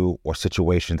into or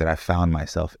situations that I found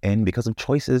myself in because of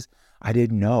choices I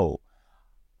didn't know.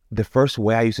 The first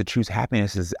way I used to choose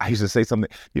happiness is I used to say something.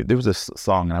 There was a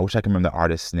song, and I wish I could remember the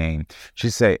artist's name.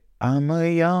 She'd say, I'm a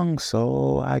young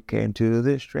soul, I came to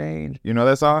this strange. You know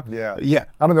that song? Yeah. Yeah.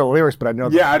 I don't know the lyrics, but I know.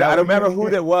 Yeah, I don't remember who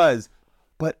that was.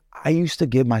 But I used to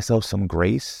give myself some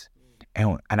grace,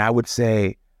 and I would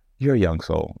say, you're a young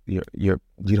soul. You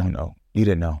don't know. You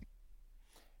didn't know.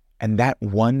 And that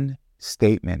one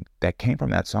statement that came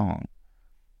from that song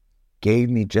gave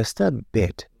me just a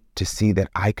bit to see that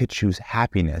I could choose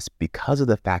happiness because of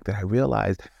the fact that I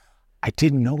realized I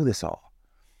didn't know this all.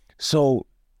 So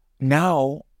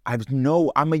now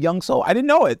I'm a young soul. I didn't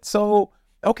know it. So,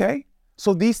 okay.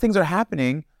 So these things are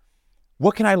happening.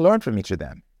 What can I learn from each of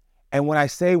them? And when I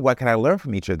say, what can I learn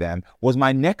from each of them, was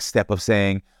my next step of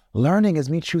saying, learning is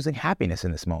me choosing happiness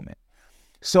in this moment.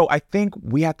 So I think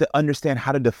we have to understand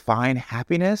how to define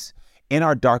happiness in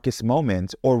our darkest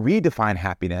moments, or redefine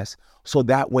happiness, so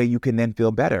that way you can then feel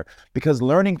better. Because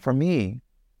learning for me,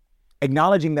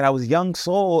 acknowledging that I was a young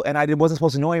soul and I wasn't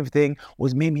supposed to know everything,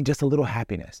 made me just a little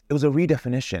happiness. It was a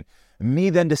redefinition. Me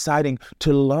then deciding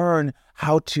to learn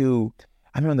how to,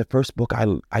 I remember the first book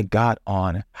I got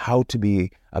on how to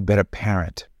be a better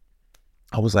parent.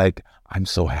 I was like, I'm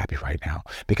so happy right now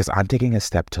because I'm taking a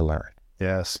step to learn.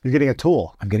 Yes. You're getting a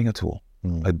tool. I'm getting a tool.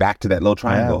 Like back to that little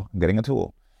triangle, I'm getting a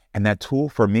tool. And that tool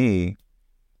for me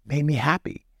made me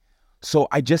happy. So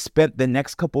I just spent the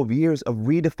next couple of years of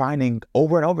redefining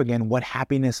over and over again what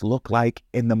happiness looked like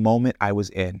in the moment I was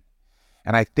in.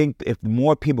 And I think if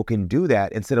more people can do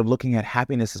that, instead of looking at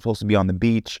happiness is supposed to be on the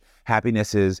beach,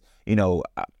 happiness is,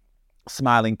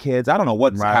 smiling kids. I don't know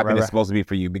what happiness is supposed to be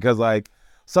for you, because like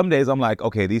some days I'm like,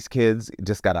 okay, these kids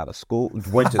just got out of school,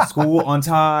 went to school on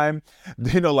time.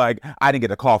 Like I didn't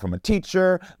get a call from a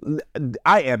teacher.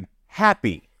 I am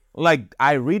happy. Like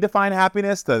I redefine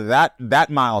happiness to that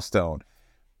milestone.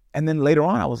 And then later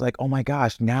on, I was like, oh my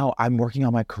gosh, now I'm working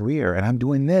on my career and I'm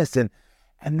doing this. And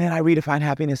then I redefine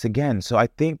happiness again. So I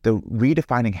think the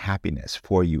redefining happiness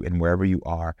for you and wherever you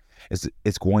are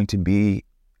is going to be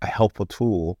a helpful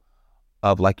tool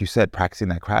of, like you said, practicing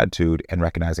that gratitude and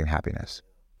recognizing happiness.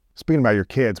 Speaking about your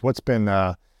kids, what's been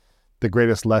the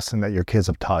greatest lesson that your kids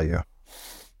have taught you?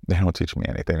 They don't teach me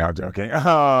anything. No, I'm joking.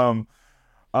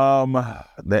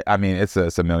 I mean, it's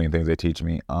a million things they teach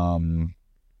me.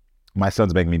 My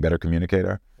son's making me a better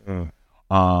communicator.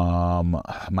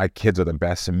 My kids are the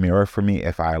best mirror for me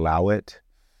if I allow it.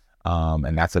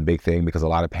 And that's a big thing because a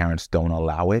lot of parents don't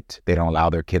allow it. They don't allow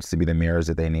their kids to be the mirrors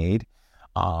that they need.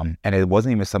 And it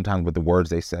wasn't even sometimes with the words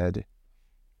they said.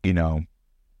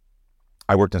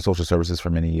 I worked in social services for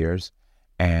many years,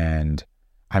 and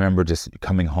I remember just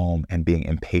coming home and being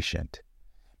impatient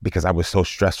because I was so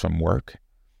stressed from work,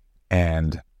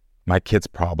 and my kids'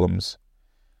 problems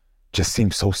just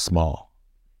seemed so small.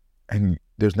 And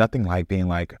there's nothing like being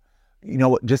like,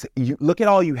 just you look at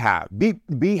all you have.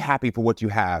 Be happy for what you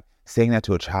have. Saying that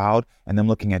to a child and them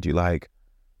looking at you like,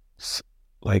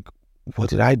 what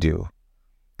did I do?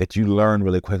 That you learn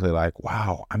really quickly, like,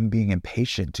 wow, I'm being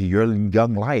impatient to your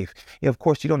young life. Yeah, of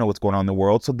course, you don't know what's going on in the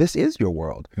world, so this is your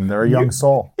world. And they're a young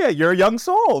soul. Yeah, you're a young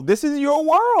soul. This is your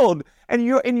world. And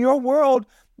you're in your world,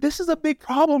 this is a big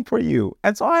problem for you.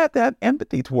 And so I have to have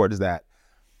empathy towards that.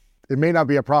 It may not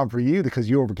be a problem for you because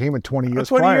you overcame it 20 years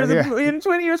prior.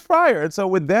 20 years prior. And so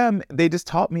with them, they just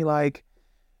taught me, like,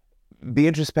 be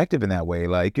introspective in that way.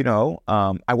 Like,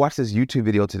 I watched this YouTube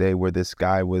video today where this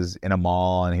guy was in a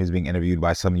mall and he was being interviewed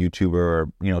by some YouTuber or,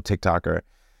 TikToker,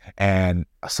 and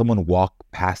someone walked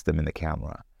past them in the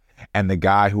camera. And the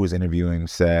guy who was interviewing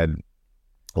said,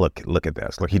 look at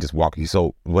this. Look, he just walked.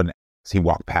 He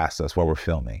walked past us while we're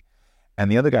filming.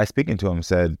 And the other guy speaking to him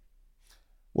said,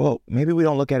 well, maybe we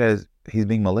don't look at it as he's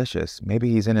being malicious. Maybe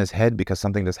he's in his head because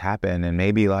something just happened. And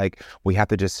maybe like we have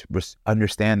to just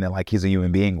understand that like he's a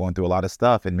human being going through a lot of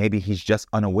stuff. And maybe he's just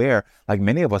unaware. Like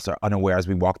many of us are unaware as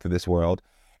we walk through this world.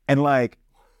 And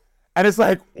it's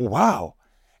like, wow.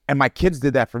 And my kids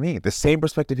did that for me. The same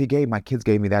perspective he gave, my kids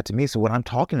gave me that to me. So when I'm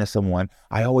talking to someone,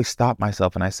 I always stop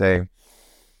myself and I say,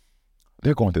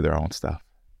 they're going through their own stuff.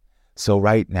 So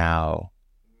right now,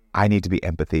 I need to be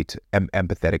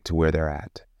empathetic to where they're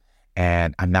at.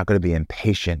 And I'm not going to be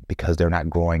impatient because they're not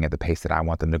growing at the pace that I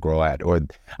want them to grow at. Or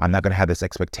I'm not going to have this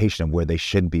expectation of where they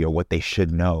should be or what they should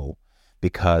know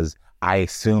because I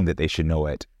assume that they should know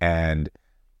it. And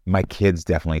my kids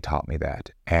definitely taught me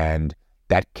that. And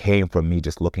that came from me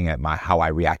just looking at how I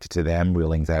reacted to them,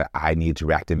 realizing that I need to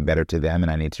react better to them and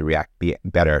I need to be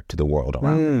better to the world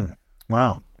around me.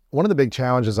 Wow. One of the big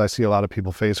challenges I see a lot of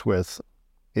people face with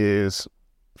is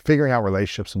figuring out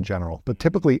relationships in general, but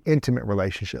typically intimate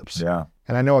relationships. Yeah.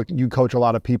 And I know you coach a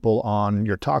lot of people on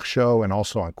your talk show and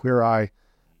also on Queer Eye.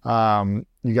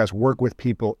 You guys work with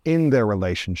people in their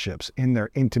relationships, in their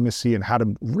intimacy, and how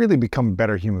to really become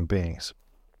better human beings.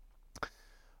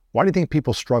 Why do you think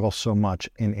people struggle so much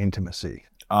in intimacy?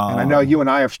 And I know you and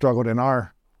I have struggled in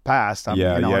our past.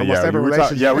 Almost every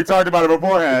relationship. We talked about it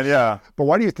beforehand. Yeah. But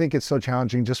why do you think it's so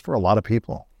challenging just for a lot of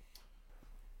people?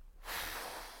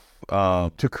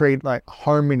 To create like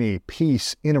harmony,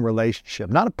 peace in a relationship,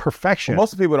 not a perfection.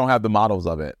 Most people don't have the models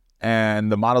of it.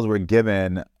 And the models we're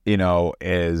given,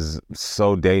 is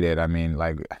so dated. I mean,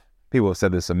 like people have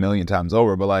said this a million times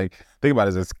over, but like, think about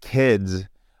it as kids,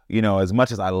 as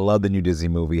much as I love the new Disney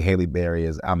movie, Halle Berry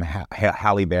is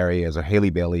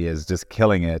just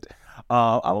killing it.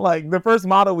 I'm like, the first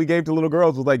model we gave to little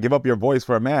girls was like, give up your voice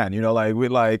for a man,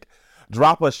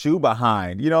 drop a shoe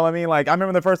behind. You know what I mean? Like, I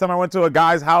remember the first time I went to a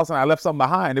guy's house and I left something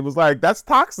behind. It was like, that's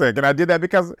toxic. And I did that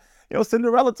because,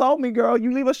 Cinderella told me, girl,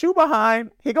 you leave a shoe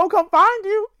behind, he gonna come find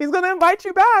you. He's gonna invite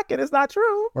you back. And it's not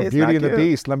true. Or it's Beauty and the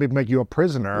Beast. Let me make you a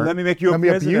prisoner. Let me make you a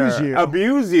prisoner.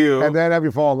 Abuse you. And then have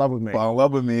you fall in love with me. Fall in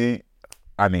love with me.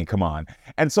 I mean, come on.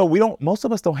 And so most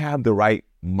of us don't have the right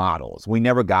models. We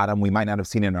never got them. We might not have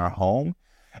seen it in our home.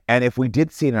 And if we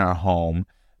did see it in our home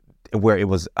where it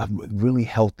was really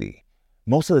healthy,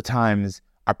 most of the times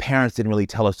our parents didn't really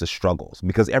tell us the struggles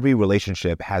because every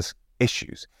relationship has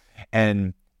issues.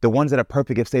 And the ones that are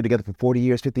perfect, have stayed together for 40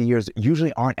 years, 50 years,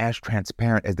 usually aren't as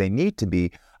transparent as they need to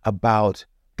be about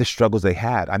the struggles they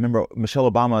had. I remember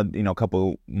Michelle Obama, a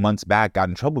couple months back got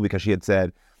in trouble because she had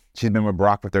said she's been with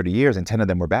Barack for 30 years and 10 of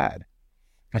them were bad.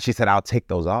 And she said, I'll take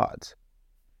those odds.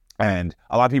 And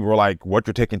a lot of people were like, what,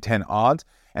 you're taking 10 odds?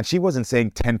 And she wasn't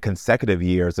saying 10 consecutive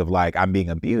years of like, I'm being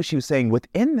abused. She was saying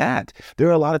within that, there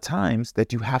are a lot of times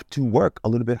that you have to work a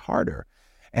little bit harder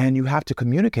and you have to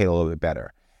communicate a little bit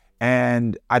better.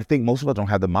 And I think most of us don't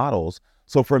have the models.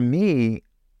 So for me,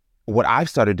 what I've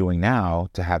started doing now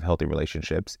to have healthy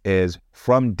relationships is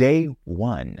from day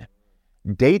one,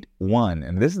 date one.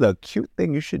 And this is a cute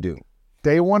thing you should do.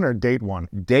 Day one or date one?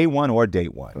 Day one or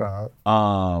date one.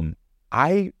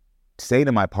 I say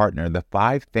to my partner the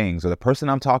 5 things, or the person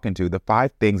I'm talking to, the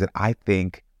 5 things that I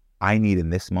think I need in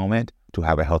this moment to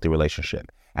have a healthy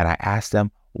relationship. And I ask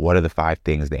them, what are the 5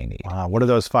 things they need? What are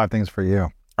those 5 things for you?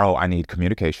 Oh, I need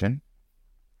communication.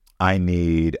 I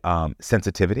need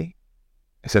sensitivity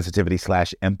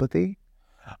 / empathy.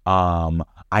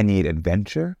 I need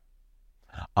adventure.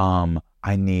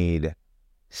 I need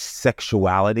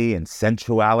sexuality and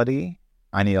sensuality.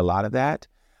 I need a lot of that.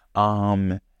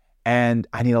 And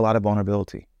I need a lot of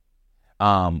vulnerability,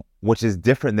 which is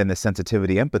different than the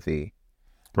sensitivity, empathy,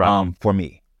 for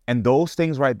me. And those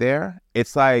things right there,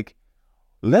 it's like,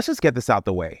 let's just get this out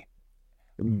the way.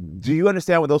 Do you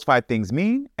understand what those 5 things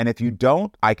mean? And if you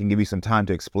don't, I can give you some time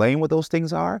to explain what those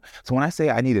things are. So when I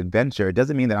say I need adventure, it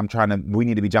doesn't mean that we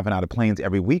need to be jumping out of planes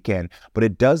every weekend, but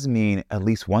it does mean at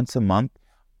least once a month,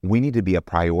 we need to be a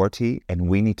priority and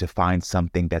we need to find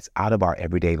something that's out of our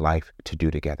everyday life to do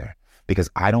together. Because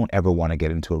I don't ever want to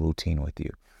get into a routine with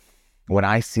you. When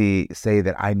I say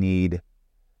that I need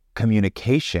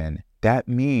communication, that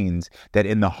means that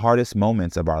in the hardest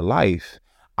moments of our life,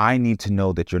 I need to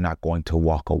know that you're not going to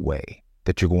walk away,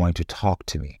 that you're going to talk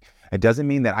to me. It doesn't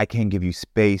mean that I can't give you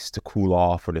space to cool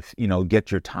off or to,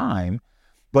 get your time.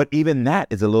 But even that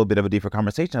is a little bit of a deeper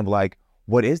conversation of like,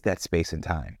 what is that space and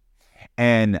time?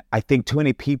 And I think too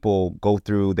many people go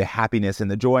through the happiness and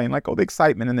the joy and like, the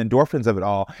excitement and the endorphins of it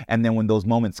all. And then when those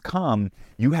moments come,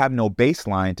 you have no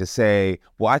baseline to say,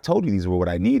 well, I told you these were what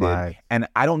I needed. Right. And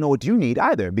I don't know what you need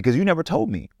either because you never told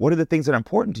me. What are the things that are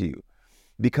important to you?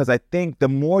 Because I think the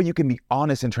more you can be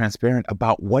honest and transparent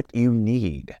about what you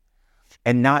need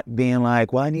and not being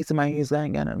like, well, I need somebody who's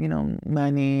like,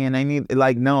 money and I need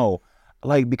no,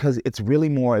 because it's really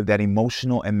more of that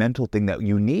emotional and mental thing that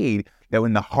you need that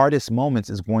in the hardest moments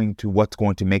is what's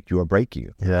going to make you or break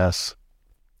you. Yes.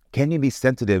 Can you be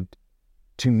sensitive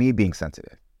to me being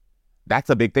sensitive? That's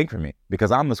a big thing for me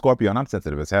because I'm a Scorpio and I'm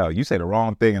sensitive as hell. You say the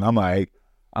wrong thing and I'm like,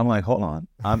 hold on,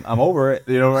 I'm over it,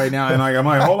 right now. And I'm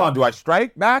like, hold on, do I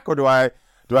strike back or do I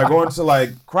go into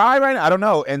like cry right now? I don't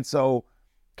know. And so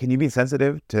can you be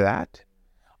sensitive to that?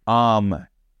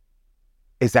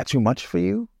 Is that too much for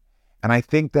you? And I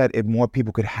think that if more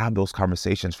people could have those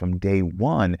conversations from day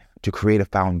one to create a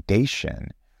foundation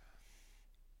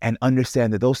and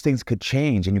understand that those things could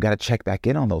change and you got to check back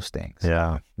in on those things.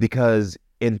 Yeah. Because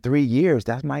in 3 years,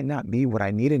 that might not be what I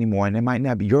need anymore. And it might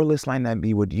not be, your list might not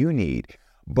be what you need,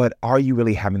 but are you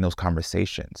really having those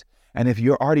conversations? And if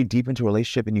you're already deep into a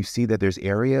relationship and you see that there's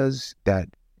areas that,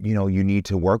 you need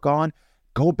to work on,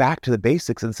 go back to the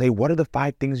basics and say, what are the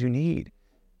 5 things you need?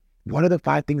 What are the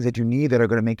 5 things that you need that are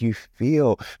going to make you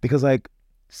feel? Because like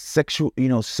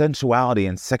sensuality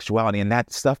and sexuality and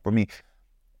that stuff for me,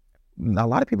 a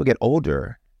lot of people get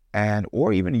older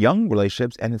or even young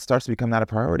relationships and it starts to become not a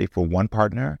priority for one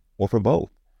partner or for both.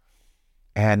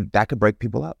 And that could break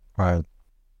people up. Right.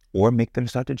 Or make them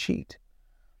start to cheat.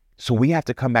 So we have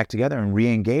to come back together and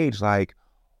re-engage like,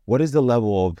 what is the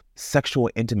level of sexual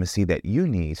intimacy that you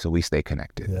need so we stay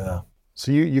connected? Yeah.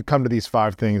 So you come to these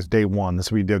 5 things day one. This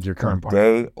is what you did with your current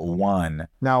partner. Day one.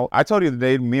 Now, I told you the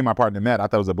day me and my partner met, I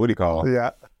thought it was a booty call.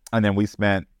 Yeah. And then we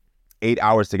spent 8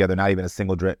 hours together, not even a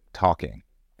single drink talking.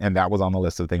 And that was on the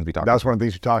list of things we talked about. That was one of the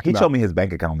things you talked about. He showed me his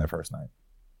bank account on their first night.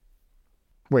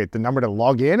 Wait, the number to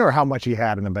log in or how much he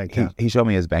had in the bank account? He showed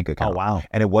me his bank account. Oh, wow.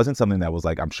 And it wasn't something that was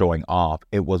like, I'm showing off.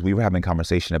 It was, we were having a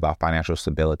conversation about financial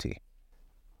stability.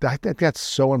 I think that's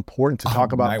so important to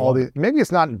talk about all the, maybe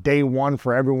it's not day one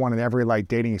for everyone in every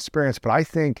dating experience, but I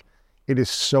think it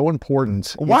is so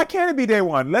important. Why can't it be day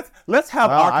one? Let's have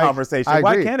our conversation.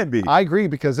 Why can't it be? I agree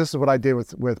because this is what I did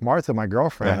with Martha, my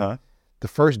girlfriend. Uh-huh. The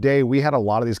first day we had a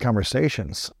lot of these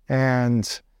conversations.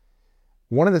 And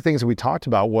one of the things that we talked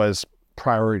about was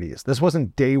priorities. This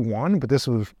wasn't day one, but this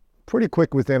was pretty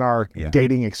quick within our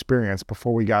dating experience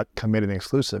before we got committed and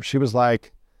exclusive. She was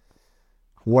like,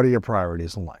 what are your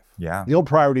priorities in life? Yeah. The old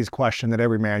priorities question that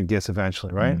every man gets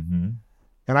eventually, right? Mm-hmm.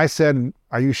 And I said,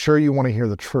 are you sure you want to hear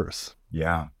the truth?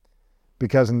 Yeah.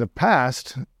 Because in the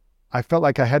past, I felt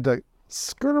like I had to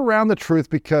skirt around the truth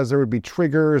because there would be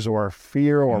triggers or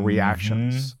fear or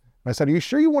reactions. I said, are you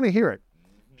sure you want to hear it?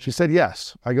 She said,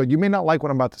 yes. I go, you may not like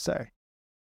what I'm about to say.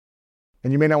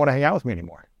 And you may not want to hang out with me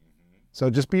anymore. So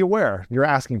just be aware, you're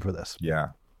asking for this. Yeah.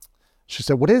 She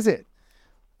said, what is it?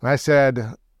 And I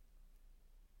said,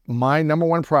 my number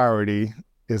one priority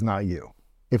is not you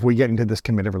if we get into this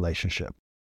committed relationship.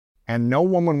 And no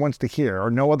woman wants to hear,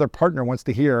 or no other partner wants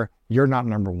to hear, you're not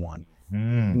number one.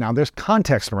 Now, there's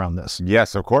context around this.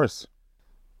 Yes, of course.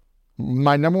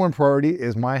 My number one priority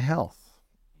is my health,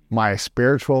 my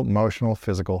spiritual, emotional,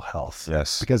 physical health.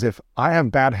 Yes. Because if I have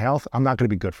bad health, I'm not going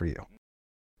to be good for you.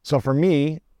 So for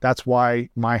me, that's why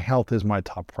my health is my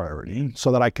top priority,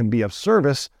 so that I can be of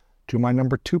service to my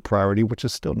number two priority, which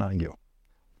is still not you.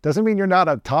 Doesn't mean you're not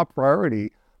a top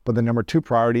priority, but the number two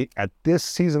priority at this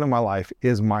season of my life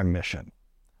is my mission,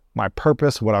 my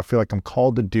purpose, what I feel like I'm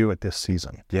called to do at this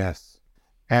season. Yes.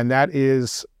 And that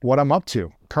is what I'm up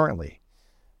to currently.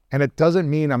 And it doesn't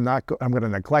mean I'm going to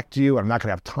neglect you. I'm not going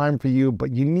to have time for you,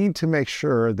 but you need to make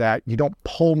sure that you don't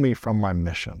pull me from my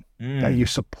mission, that you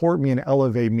support me and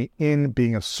elevate me in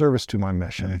being of service to my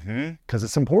mission, because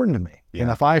it's important to me. Yeah.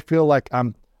 And if I feel like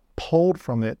I'm pulled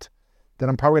from it, then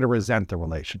I'm probably going to resent the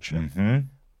relationship.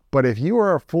 But if you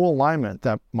are a full alignment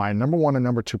that my number one and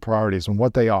number two priorities and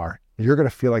what they are, you're going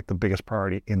to feel like the biggest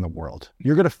priority in the world.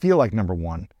 You're going to feel like number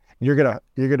one. You're going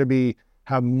to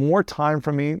have more time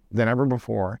for me than ever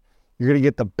before. You're going to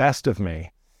get the best of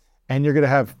me, and you're going to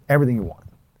have everything you want.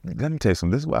 Let me tell you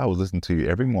something. This is why I was listening to you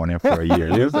every morning for a year.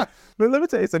 Let me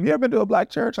tell you something. You ever been to a black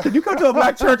church? Did you come to a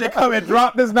black church and come and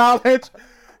drop this knowledge?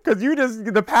 Because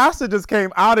the pastor just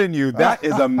came out in you. That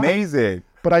is amazing.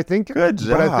 But I think, good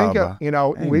job. But I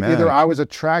think, either I was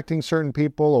attracting certain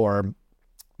people or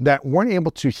that weren't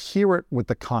able to hear it with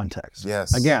the context.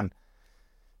 Yes. Again,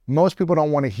 most people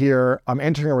don't want to hear, I'm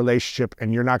entering a relationship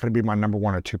and you're not going to be my number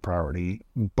one or two priority.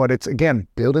 But it's, again,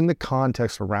 building the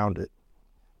context around it.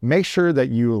 Make sure that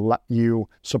you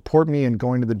support me in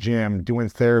going to the gym, doing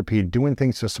therapy, doing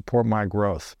things to support my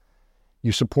growth.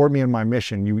 You support me in my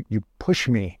mission. You push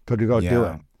me to go do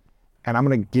it. And I'm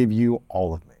going to give you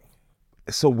all of me.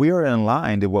 So we are in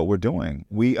line to what we're doing.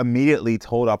 We immediately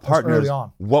told our partners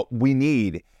what we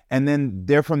need. And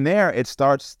then from there, it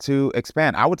starts to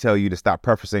expand. I would tell you to stop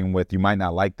prefacing with, you might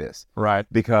not like this. Right.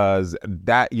 Because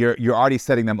that you're already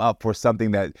setting them up for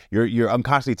something that you're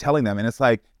unconsciously telling them. And it's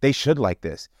like, they should like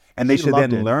this. And they should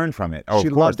then learn from it. Oh,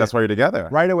 of course, that's why you're together.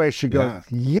 Right away, she goes,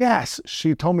 yes.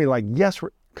 She told me like, yes,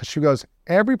 because she goes,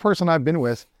 every person I've been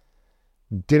with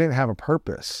didn't have a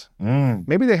purpose.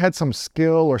 Maybe they had some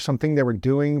skill or something they were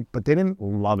doing, but they didn't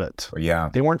love it. Yeah.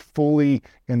 They weren't fully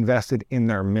invested in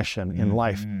their mission in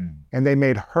life. And they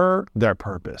made her their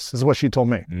purpose. This is what she told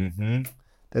me.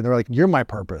 They were like, you're my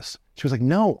purpose. She was like,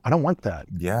 no, I don't want that.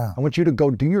 Yeah. I want you to go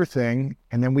do your thing,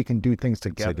 and then we can do things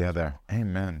together.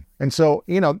 Amen. And so,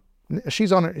 she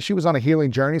was on a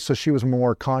healing journey, so she was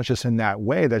more conscious in that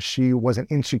way, that she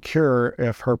wasn't insecure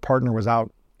if her partner was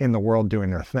out in the world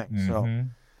doing their thing. So,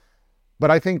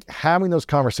 but I think having those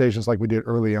conversations like we did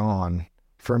early on,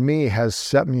 for me, has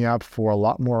set me up for a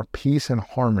lot more peace and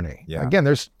harmony. Yeah. Again,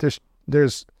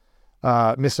 there's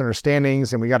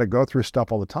misunderstandings, and we got to go through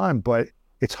stuff all the time, but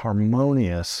it's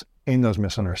harmonious in those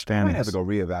misunderstandings. I might have to go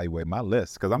reevaluate my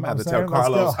list, because I'm going to have to tell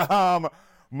Carlos.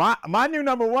 My new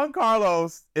number one,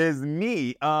 Carlos, is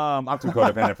me. I'm too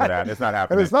codependent for that. It's not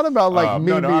happening. And it's not about like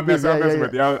me. I'm messing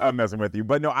with you. I'm messing with you.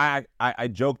 But no, I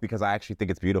joke because I actually think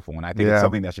it's beautiful, and I think it's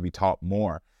something that should be taught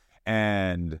more.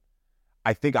 And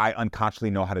I think I unconsciously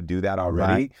know how to do that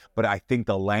already. But I think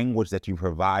the language that you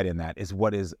provide in that is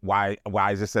why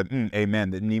I just said, amen.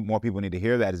 That more people need to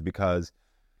hear that, is because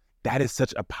that is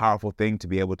such a powerful thing to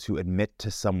be able to admit to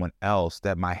someone else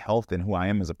that my health and who I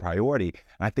am is a priority.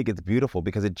 And I think it's beautiful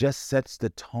because it just sets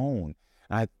the tone.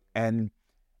 And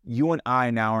you and I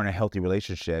now are in a healthy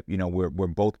relationship. We're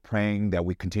both praying that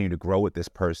we continue to grow with this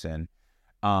person,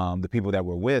 the people that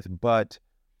we're with, but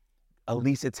at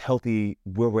least it's healthy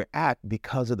where we're at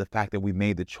because of the fact that we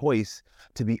made the choice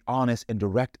to be honest and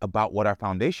direct about what our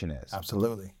foundation is.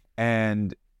 Absolutely.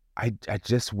 And I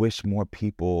just wish more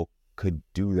people could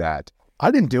do that. I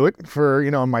didn't do it for,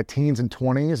 in my teens and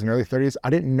 20s and early 30s.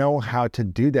 I didn't know how to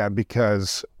do that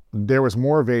because there was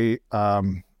more of a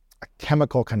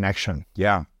chemical connection.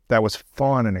 Yeah. That was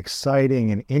fun and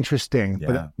exciting and interesting.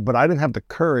 Yeah. But I didn't have the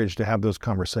courage to have those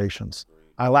conversations.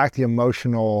 I lacked the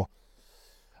emotional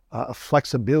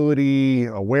flexibility,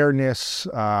 awareness,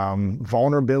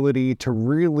 vulnerability to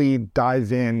really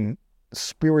dive in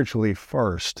spiritually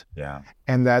first. Yeah.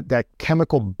 And that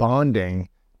chemical bonding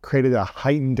created a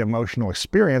heightened emotional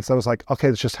experience that was like, okay,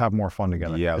 let's just have more fun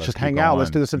together. Yeah, let's just hang out.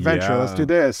 Let's do this adventure. Let's do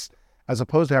this, as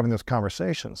opposed to having those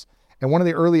conversations. And one of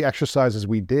the early exercises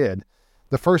we did,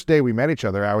 the first day we met each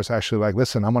other, I was actually like,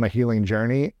 listen, I'm on a healing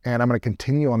journey and I'm going to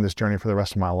continue on this journey for the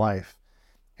rest of my life.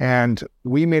 And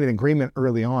we made an agreement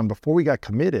early on before we got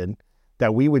committed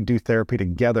that we would do therapy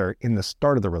together in the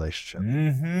start of the relationship.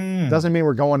 Doesn't mean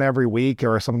we're going every week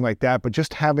or something like that, but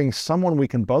just having someone we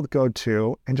can both go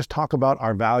to and just talk about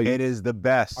our values. It is the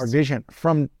best. Our vision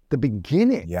from the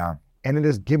beginning. Yeah. And it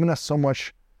has given us so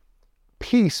much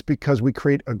peace because we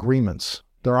create agreements.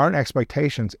 There aren't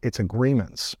expectations, it's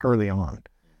agreements early on.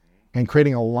 And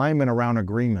creating alignment around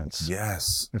agreements.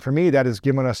 Yes. And for me, that has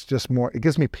given us just more, it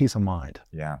gives me peace of mind.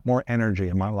 Yeah. More energy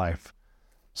in my life.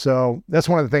 So that's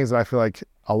one of the things that I feel like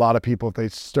a lot of people, if they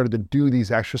started to do these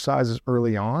exercises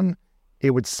early on,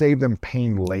 it would save them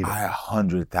pain later. I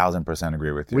 100,000%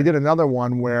 agree with you. We did another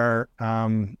one where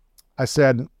I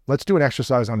said, let's do an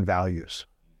exercise on values.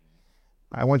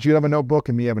 I want you to have a notebook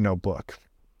and me have a notebook.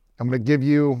 I'm going to give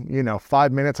you,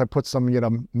 5 minutes. I put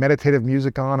some, meditative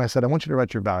music on. I said, I want you to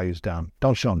write your values down.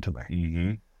 Don't show them to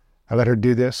me. I let her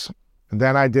do this. And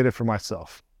then I did it for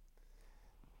myself.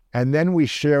 And then we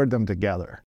shared them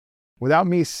together without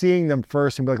me seeing them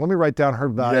first and be like, let me write down her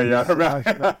values.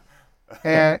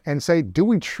 And say, do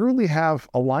we truly have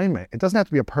alignment? It doesn't have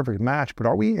to be a perfect match, but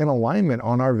are we in alignment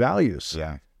on our values?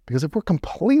 Yeah. Because if we're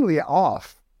completely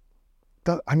off,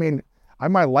 I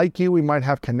might like you, we might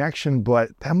have connection, but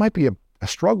that might be a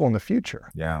struggle in the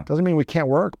future. Yeah. Doesn't mean we can't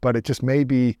work, but it just may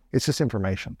be, it's just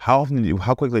information. How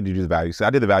quickly did you do the values? So I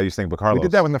did the values thing with Carlos. We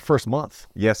did that in the first month.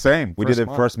 Yeah, same. We did it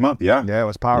first month. Yeah. Yeah, it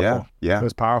was powerful. Yeah. It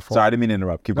was powerful. Sorry, I didn't mean to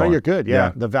interrupt. Keep going. No, you're good.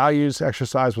 Yeah. The values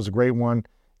exercise was a great one.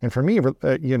 And for me,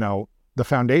 the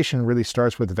foundation really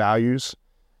starts with values,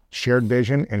 shared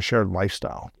vision, and shared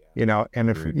lifestyle. And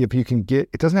if you can get,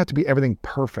 it doesn't have to be everything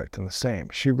perfect and the same.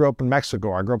 She grew up in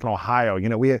Mexico. I grew up in Ohio.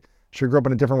 She grew up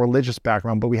in a different religious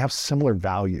background, but we have similar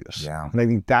values. Yeah. And I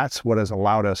think that's what has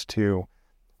allowed us to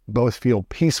both feel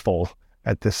peaceful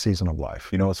at this season of life.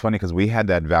 It's funny because we had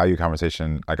that value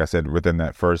conversation, like I said, within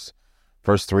that first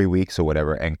 3 weeks or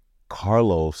whatever. And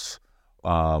Carlos,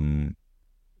 though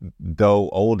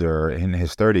older in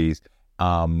his 30s,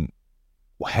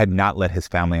 had not let his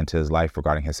family into his life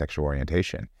regarding his sexual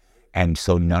orientation. And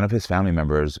so none of his family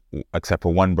members, except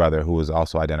for one brother who was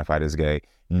also identified as gay,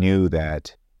 knew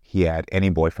that he had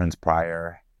any boyfriends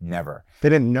prior. Never. They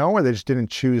didn't know, or they just didn't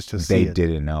choose to see it? They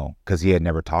didn't know because he had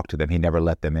never talked to them. He never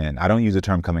let them in. I don't use the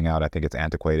term coming out. I think it's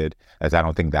antiquated, as I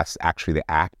don't think that's actually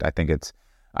the act. I think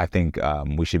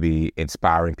we should be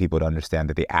inspiring people to understand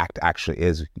that the act actually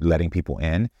is letting people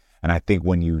in. And I think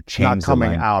when you change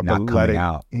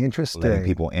Interesting. letting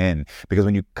people in, because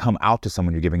when you come out to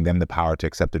someone, you're giving them the power to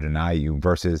accept or deny you,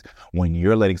 versus when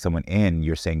you're letting someone in,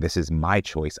 you're saying, this is my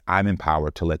choice. I'm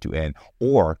empowered to let you in,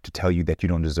 or to tell you that you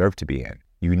don't deserve to be in.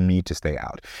 You need to stay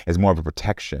out. It's more of a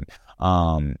protection.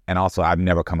 And also, I've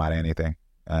never come out of anything.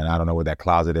 And I don't know where that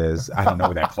closet is. I don't know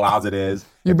where that closet is.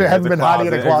 You haven't been hiding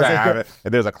in a closet. Exactly.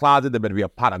 If there's a closet, there better be a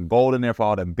pot of gold in there for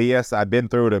all the BS I've been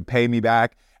through to pay me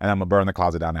back. And I'm going to burn the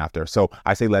closet down after. So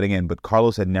I say letting in, but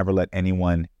Carlos had never let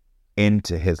anyone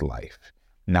into his life.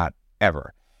 Not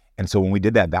ever. And so when we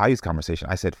did that values conversation,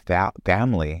 I said,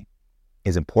 family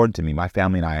is important to me. My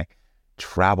family and I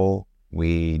travel.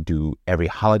 We do every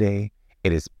holiday.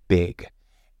 It is big.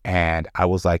 And I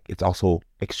was like, it's also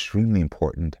extremely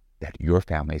important that your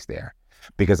family's there,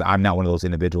 because I'm not one of those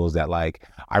individuals that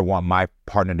I want my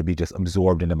partner to be just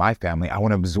absorbed into my family. I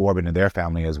want to absorb into their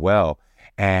family as well.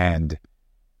 And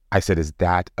I said, is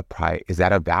that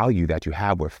a value that you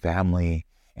have where family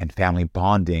and family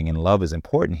bonding and love is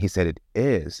important? He said, it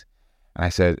is. And I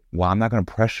said, well, I'm not going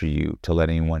to pressure you to let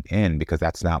anyone in because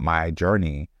that's not my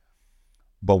journey,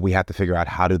 but we have to figure out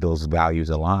how do those values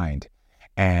aligned.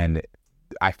 And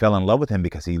I fell in love with him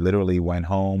because he literally went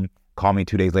home, called me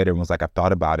 2 days later and was like, I've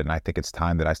thought about it. And I think it's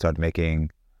time that I start making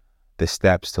the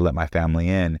steps to let my family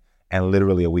in. And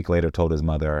literally a week later told his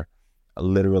mother,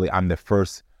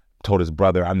 told his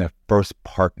brother, I'm the first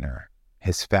partner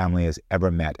his family has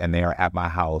ever met. And they are at my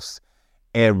house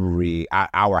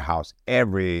our house,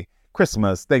 every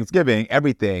Christmas, Thanksgiving,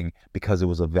 everything, because it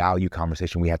was a value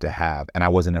conversation we had to have. And I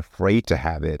wasn't afraid to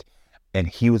have it. And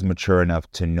he was mature enough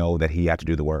to know that he had to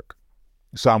do the work.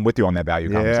 So I'm with you on that value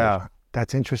conversation. Yeah,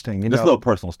 that's interesting. Just a little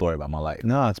personal story about my life.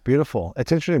 No, it's beautiful.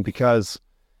 It's interesting because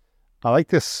I like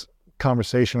this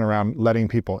conversation around letting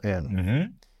people in.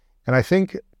 Mm-hmm. And I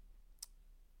think,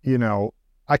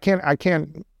 I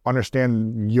can't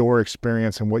understand your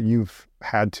experience and what you've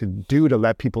had to do to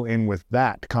let people in with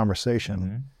that conversation.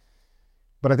 Mm-hmm.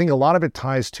 But I think a lot of it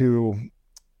ties to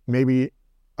maybe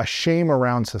a shame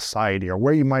around society, or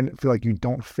where you might feel like you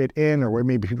don't fit in, or where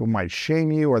maybe people might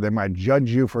shame you, or they might judge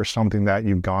you for something that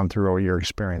you've gone through or you're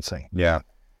experiencing. Yeah.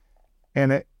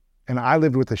 And I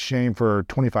lived with the shame for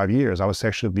 25 years. I was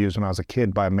sexually abused when I was a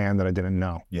kid by a man that I didn't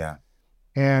know. Yeah.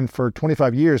 And for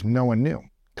 25 years, no one knew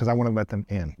because I wouldn't let them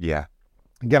in. Yeah.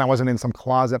 Again, I wasn't in some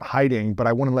closet hiding, but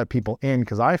I wouldn't let people in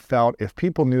because I felt if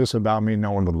people knew this about me,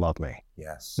 no one would love me.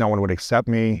 Yes. No one would accept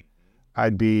me.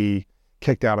 I'd be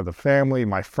kicked out of the family.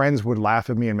 My friends would laugh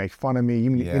at me and make fun of me. You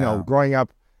know, growing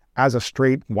up as a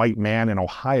straight white man in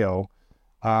Ohio,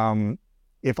 and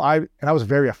I was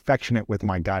very affectionate with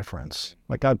my guy friends.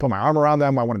 Like I'd put my arm around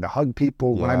them. I wanted to hug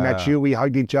people. When I met you, we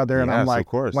hugged each other, and I'm like,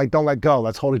 don't let go.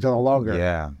 Let's hold each other longer.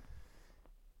 Yeah.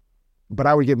 But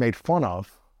I would get made fun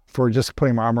of for just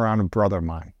putting my arm around a brother of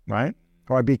mine, right?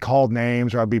 Or I'd be called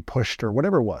names, or I'd be pushed, or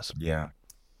whatever it was. Yeah.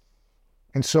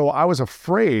 And so I was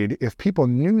afraid if people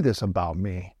knew this about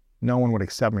me, no one would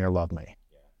accept me or love me.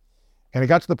 And it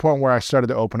got to the point where I started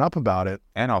to open up about it.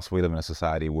 And also we live in a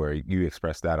society where you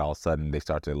express that, all of a sudden they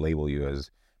start to label you as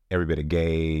every bit of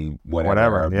gay,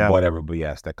 whatever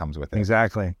BS that comes with it.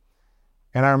 Exactly.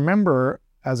 And I remember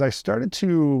as I started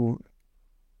to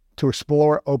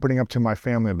explore opening up to my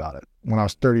family about it when I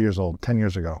was 30 years old, 10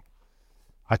 years ago,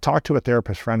 I talked to a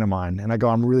therapist friend of mine and I go,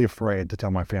 I'm really afraid to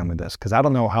tell my family this because I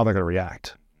don't know how they're going to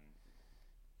react.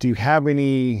 Do you have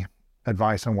any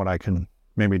advice on what I can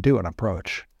maybe do and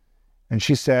approach? And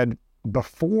she said,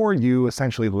 before you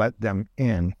essentially let them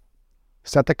in,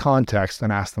 set the context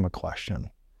and ask them a question.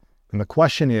 And the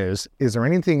question is there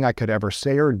anything I could ever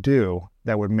say or do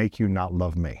that would make you not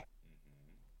love me?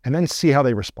 And then see how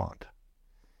they respond.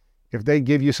 If they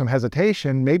give you some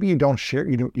hesitation, maybe you don't share,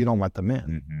 you don't let them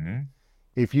in. Mm-hmm.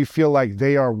 If you feel like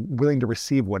they are willing to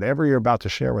receive whatever you're about to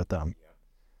share with them,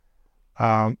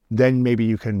 then maybe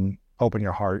you can open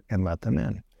your heart and let them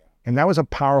in. And that was a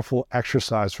powerful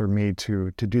exercise for me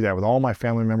to do that with all my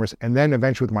family members, and then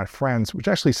eventually with my friends, which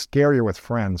is actually scarier with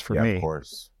friends for me. Of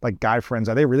course. Like guy friends,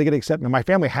 are they really going to accept me? My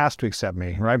family has to accept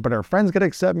me, right? But are friends going to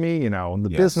accept me? In the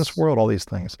business world, all these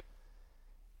things.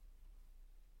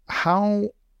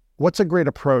 What's a great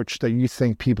approach that you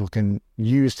think people can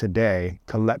use today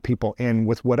to let people in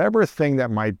with whatever thing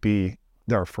that might be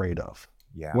they're afraid of?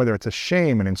 Yeah. Whether it's a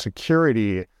shame, an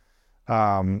insecurity,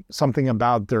 something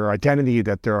about their identity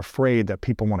that they're afraid that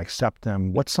people won't accept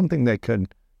them. What's something they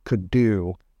could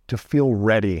do to feel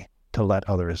ready to let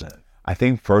others in? I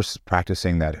think first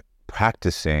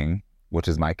practicing, which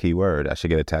is my key word, I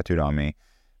should get it tattooed on me,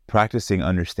 practicing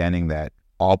understanding that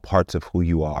all parts of who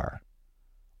you are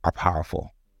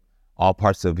powerful. All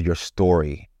parts of your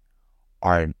story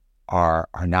are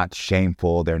not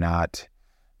shameful. They're not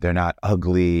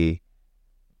ugly.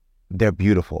 They're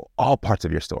beautiful. All parts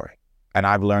of your story. And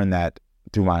I've learned that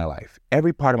through my life.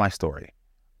 Every part of my story,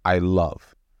 I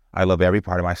love. I love every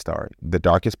part of my story. The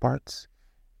darkest parts,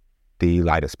 the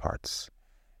lightest parts.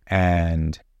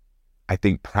 And I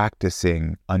think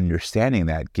practicing understanding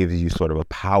that gives you sort of a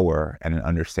power and an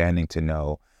understanding to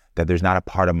know that there's not a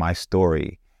part of my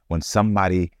story when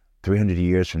somebody 300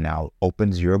 years from now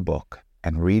opens your book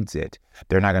and reads it,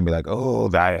 they're not going to be like, oh,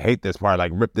 I hate this part,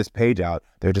 like rip this page out.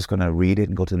 They're just going to read it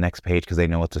and go to the next page because they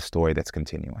know it's a story that's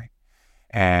continuing.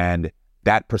 And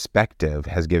that perspective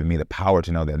has given me the power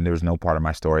to know that there's no part of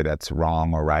my story that's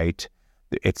wrong or right.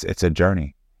 It's a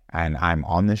journey, and I'm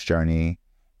on this journey,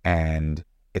 and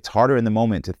it's harder in the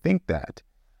moment to think that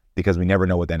because we never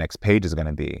know what that next page is going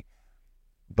to be.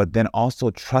 But then also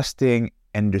trusting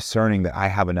and discerning that I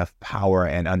have enough power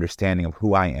and understanding of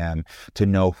who I am to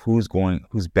know who's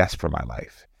best for my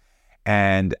life.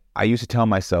 And I used to tell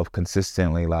myself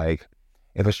consistently, like,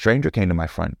 if a stranger came to my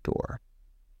front door,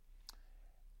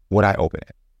 would I open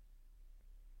it?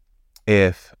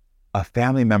 If a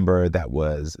family member that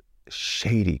was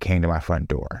shady came to my front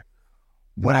door,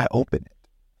 would I open it?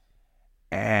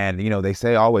 And, they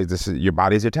say always, your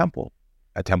body is your temple.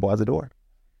 A temple has a door.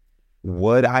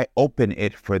 Would I open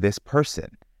it for this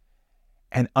person?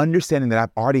 And understanding that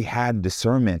I've already had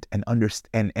discernment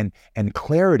and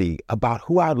clarity about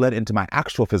who I'd let into my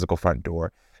actual physical front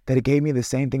door, that it gave me the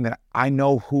same thing that I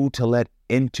know who to let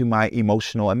into my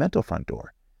emotional and mental front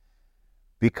door.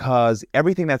 Because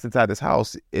everything that's inside this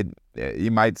house,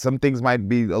 some things might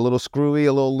be a little screwy,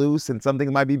 a little loose, and some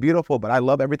things might be beautiful, but I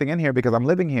love everything in here because I'm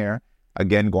living here.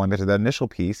 Again, going back to the initial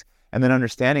piece, and then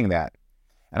understanding that.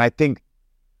 And I think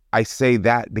I say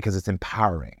that because it's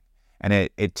empowering, and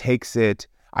it takes it.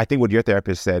 I think what your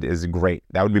therapist said is great.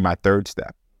 That would be my third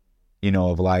step,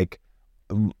 of like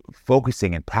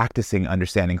focusing and practicing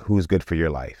understanding who's good for your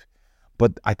life.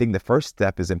 But I think the first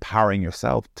step is empowering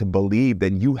yourself to believe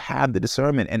that you have the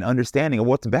discernment and understanding of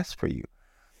what's best for you.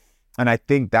 And I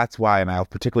think that's why, and I'll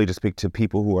particularly just speak to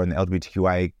people who are in the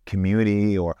LGBTQI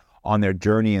community or on their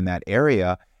journey in that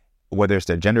area, whether it's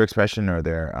their gender expression or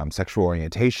their sexual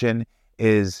orientation,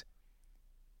 is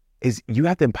you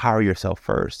have to empower yourself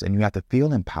first, and you have to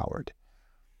feel empowered.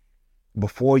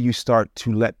 before you start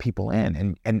to let people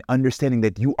in, and understanding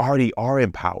that you already are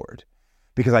empowered.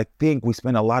 Because I think we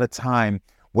spend a lot of time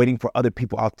waiting for other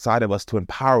people outside of us to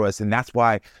empower us. And that's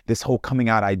why this whole coming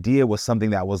out idea was something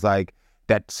that was like,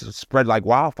 that spread like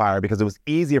wildfire, because it was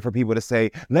easier for people to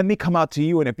say, let me come out to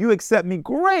you. And if you accept me,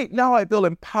 great. Now I feel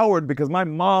empowered because my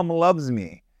mom loves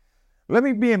me. Let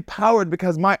me be empowered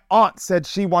because my aunt said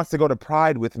she wants to go to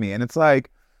Pride with me. And it's like,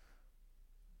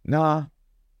 nah,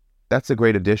 that's a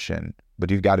great addition, but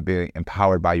you've got to be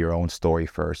empowered by your own story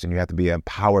first, and you have to be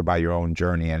empowered by your own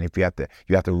journey. And if you have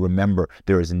to remember,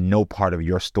 there is no part of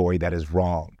your story that is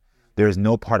wrong. There is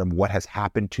no part of what has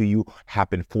happened to you,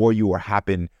 happened for you, or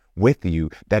happened with you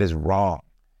that is wrong.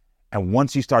 And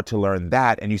once you start to learn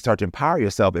that and you start to empower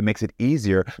yourself, it makes it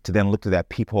easier to then look to that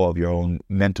people of your own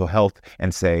mental health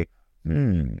and say,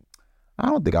 I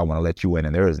don't think I want to let you in.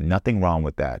 And there is nothing wrong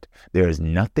with that. There is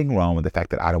nothing wrong with the fact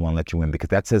that I don't want to let you in, because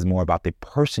that says more about the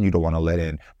person you don't want to let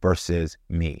in versus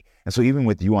me. And so even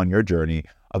with you on your journey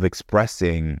of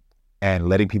expressing and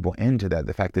letting people into that,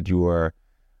 the fact that you were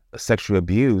sexually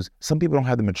abused, some people don't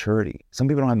have the maturity. Some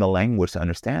people don't have the language to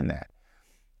understand that.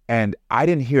 And I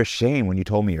didn't hear shame when you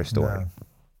told me your story. No.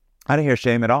 I didn't hear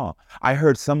shame at all. I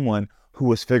heard someone who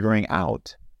was figuring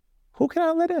out, who can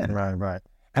I let in? Right.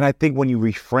 And I think when you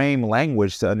reframe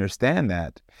language to understand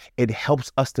that, it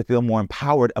helps us to feel more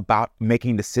empowered about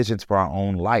making decisions for our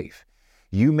own life.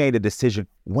 You made a decision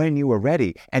when you were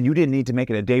ready, and you didn't need to make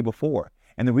it a day before.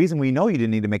 And the reason we know you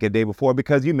didn't need to make it a day before,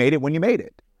 because you made it when you made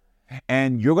it.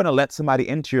 And you're going to let somebody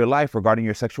into your life regarding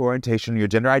your sexual orientation, your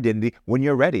gender identity, when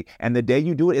you're ready. And the day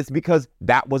you do it, it's because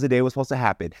that was the day it was supposed to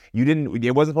happen.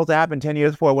 It wasn't supposed to happen 10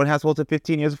 years before. It wasn't supposed to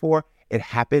 15 years before. It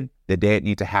happened the day it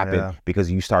needed to happen, because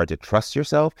you started to trust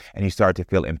yourself and you started to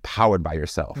feel empowered by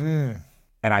yourself. And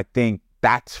I think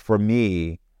that's, for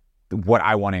me, what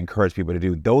I want to encourage people to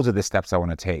do. Those are the steps I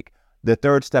want to take. The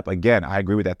third step, again, I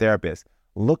agree with that therapist.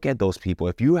 Look at those people.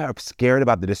 If you are scared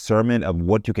about the discernment of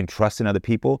what you can trust in other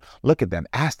people, look at them.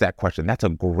 Ask that question. That's a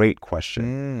great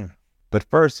question. But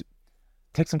first,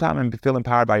 take some time and feel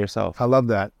empowered by yourself. I love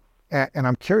that. And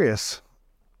I'm curious,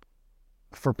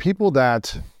 for people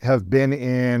that have been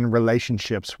in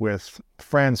relationships with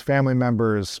friends, family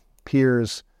members,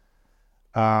 peers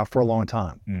for a long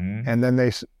time, and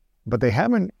then but they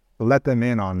haven't let them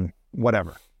in on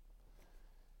whatever.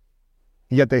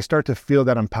 Yet they start to feel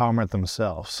that empowerment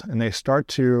themselves, and they start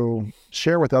to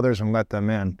share with others and let them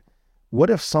in. What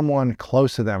if someone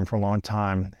close to them for a long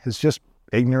time is just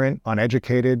ignorant,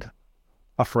 uneducated,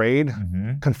 afraid,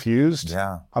 confused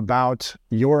about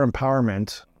your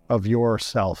empowerment of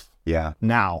yourself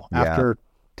now, after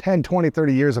 10, 20,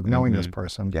 30 years of knowing this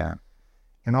person?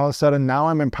 And all of a sudden, now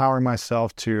I'm empowering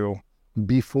myself to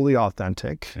be fully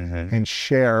authentic and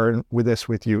share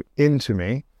with you into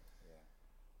me.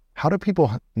 How do people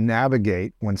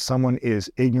navigate when someone is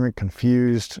ignorant,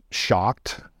 confused,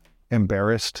 shocked,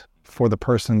 embarrassed for the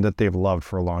person that they've loved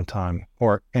for a long time,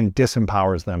 and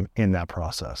disempowers them in that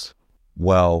process?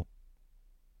 Well,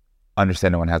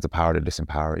 understand no one has the power to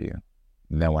disempower you.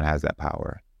 No one has that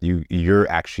power.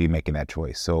 You're actually making that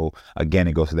choice. So again,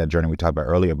 it goes to that journey we talked about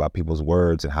earlier about people's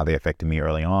words and how they affected me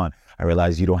early on. I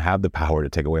realized you don't have the power to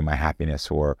take away my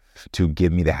happiness or to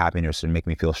give me the happiness and make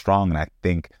me feel strong. And I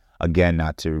think, again,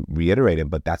 not to reiterate it,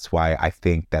 but that's why I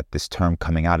think that this term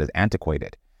coming out is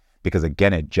antiquated. Because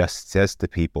again, it just says to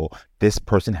people, this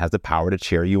person has the power to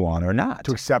cheer you on or not.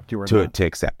 To accept you or not. To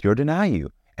accept you or deny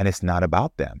you. And it's not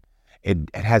about them.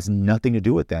 It has nothing to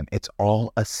do with them. It's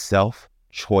all a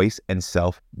self-choice and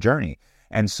self-journey.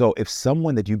 And so if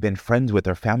someone that you've been friends with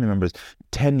or family members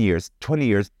 10 years, 20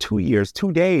 years, 2 years,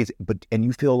 2 days, and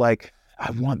you feel like,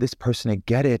 I want this person to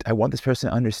get it. I want this person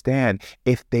to understand.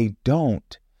 If they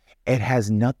don't, it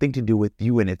has nothing to do with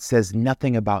you, and it says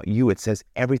nothing about you. It says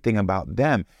everything about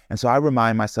them. And so I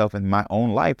remind myself in my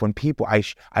own life, when people,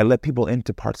 I let people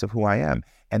into parts of who I am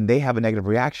and they have a negative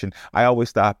reaction, I always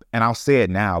stop and I'll say it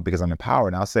now because I'm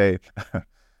empowered. And I'll say,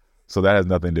 so that has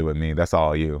nothing to do with me. That's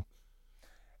all you.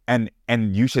 And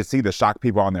you should see the shocked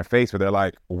people on their face where they're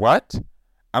like, what?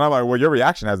 And I'm like, well, your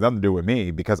reaction has nothing to do with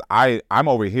me, because I'm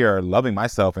over here loving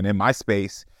myself and in my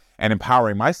space and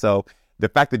empowering myself. The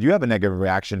fact that you have a negative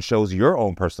reaction shows your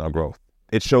own personal growth.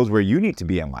 It shows where you need to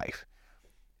be in life.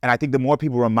 And I think the more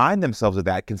people remind themselves of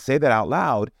that, can say that out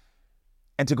loud.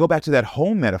 And to go back to that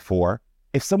home metaphor,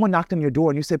 if someone knocked on your door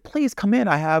and you said, please come in,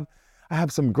 I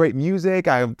have some great music,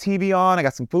 I have TV on, I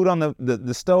got some food on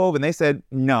the stove, and they said,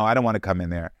 no, I don't want to come in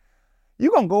there.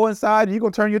 You're going to go inside, you're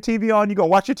going to turn your TV on, you're going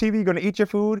to watch your TV, you're going to eat your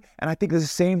food. And I think it's the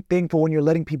same thing for when you're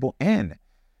letting people in.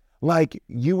 Like,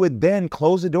 you would then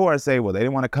close the door and say, well, they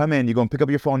didn't want to come in. You're going to pick up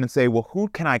your phone and say, well, who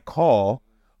can I call?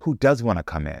 who does want to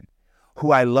come in,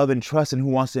 who I love and trust, and who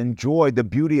wants to enjoy the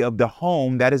beauty of the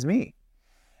home that is me.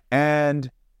 And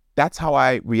that's how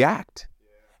I react.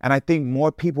 And I think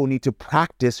more people need to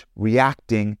practice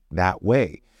reacting that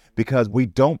way, because we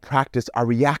don't practice our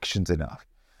reactions enough.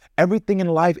 Everything in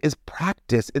life is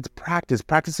practice. It's practice.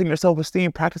 Practicing your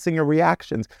self-esteem, practicing your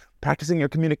reactions, practicing your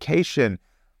communication.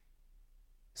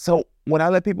 So when I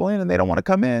let people in and they don't want to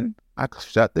come in, I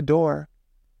shut the door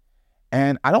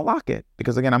and I don't lock it,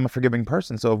 because again, I'm a forgiving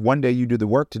person. So if one day you do the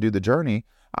work to do the journey,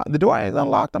 the door is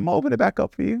unlocked. I'm gonna open it back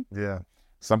up for you. Yeah.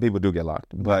 Some people do get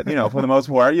locked, but for the most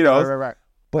part, Right.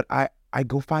 But I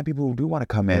go find people who do want to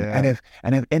come in. Yeah.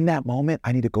 And if in that moment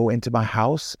I need to go into my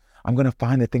house, I'm going to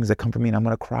find the things that come from me, and I'm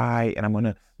going to cry, and I'm going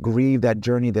to grieve that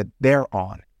journey that they're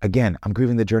on. Again, I'm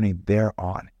grieving the journey they're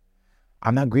on.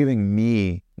 I'm not grieving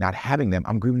me not having them.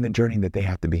 I'm grieving the journey that they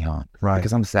have to be on. Right.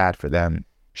 Because I'm sad for them.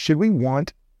 Should we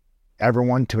want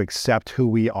everyone to accept who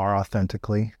we are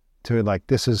authentically? To like,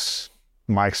 this is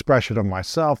my expression of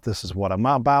myself. This is what I'm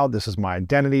about. This is my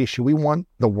identity. Should we want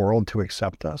the world to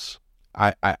accept us?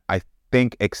 I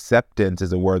think acceptance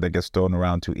is a word that gets thrown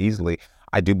around too easily.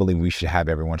 I do believe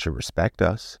everyone should respect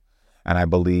us. And I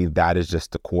believe that is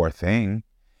just the core thing.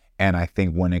 And I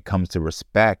think when it comes to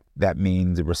respect,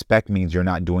 respect means you're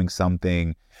not doing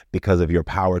something because of your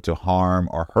power to harm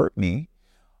or hurt me.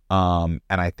 And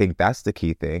I think that's the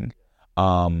key thing.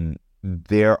 I'll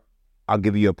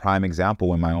give you a prime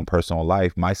example in my own personal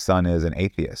life. My son is an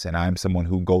atheist, and I'm someone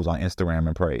who goes on Instagram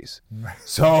and prays.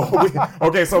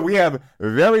 So we have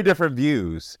very different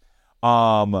views.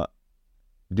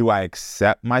 Do I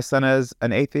accept my son as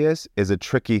an atheist? Is a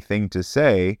tricky thing to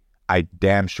say. I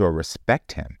damn sure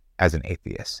respect him as an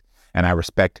atheist. And I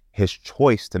respect his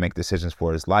choice to make decisions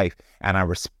for his life. And I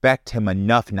respect him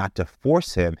enough not to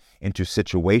force him into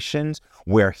situations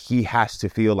where he has to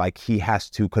feel like he has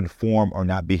to conform or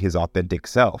not be his authentic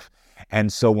self.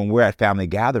 And so when we're at family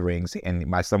gatherings, and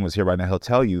my son was here right now, he'll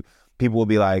tell you, people will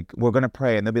be like, we're going to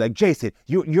pray. And they'll be like, Jason,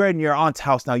 you're in your aunt's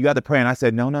house now. You have to pray. And I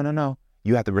said, no.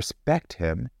 You have to respect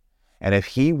him. And if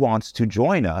he wants to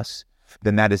join us,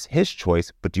 then that is his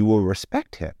choice, but you will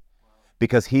respect him.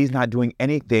 Because he's not doing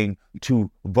anything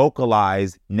to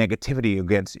vocalize negativity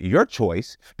against your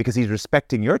choice, because he's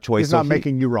respecting your choice. He's not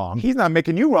making you wrong. He's not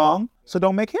making you wrong, so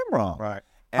don't make him wrong. Right.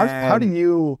 How do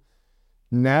you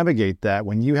navigate that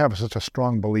when you have such a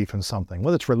strong belief in something,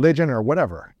 whether it's religion or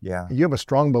whatever? Yeah. You have a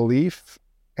strong belief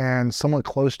and someone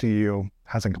close to you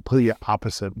has a completely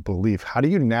opposite belief. How do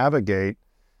you navigate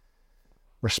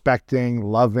respecting,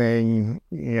 loving,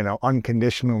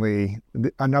 unconditionally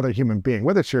another human being,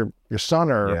 whether it's your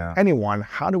son or anyone?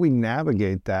 How do we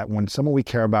navigate that when someone we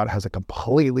care about has a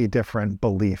completely different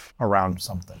belief around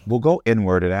something? We'll go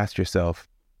inward and ask yourself,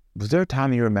 was there a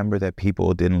time you remember that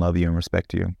people didn't love you and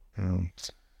respect you?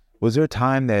 Was there a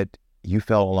time that you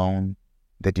felt alone,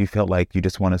 that you felt like you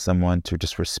just wanted someone to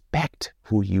just respect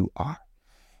who you are?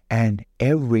 And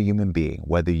every human being,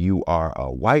 whether you are a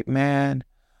white man,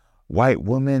 white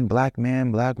woman, black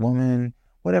man, black woman,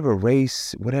 whatever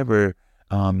race, whatever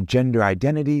gender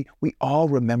identity, we all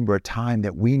remember a time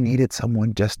that we needed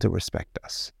someone just to respect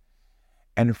us.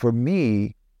 And for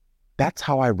me, that's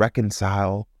how I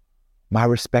reconcile my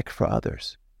respect for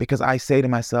others. Because I say to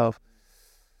myself,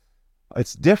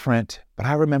 it's different, but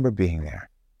I remember being there.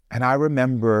 And I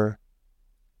remember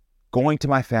going to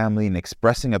my family and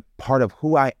expressing a part of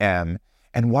who I am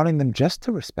and wanting them just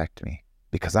to respect me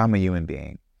because I'm a human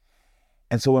being.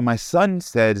 And so when my son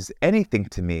says anything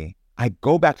to me, I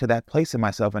go back to that place in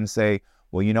myself and say,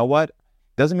 well, you know what?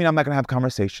 Doesn't mean I'm not going to have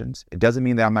conversations. It doesn't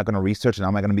mean that I'm not going to research and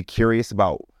I'm not going to be curious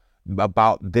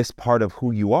about this part of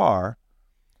who you are.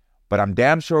 But I'm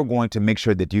damn sure going to make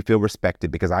sure that you feel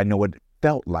respected, because I know what it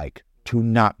felt like to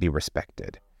not be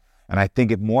respected. And I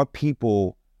think if more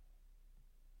people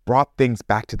brought things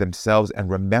back to themselves and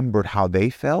remembered how they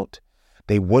felt,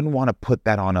 they wouldn't want to put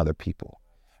that on other people.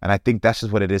 And I think that's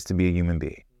just what it is to be a human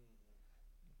being.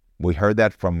 We heard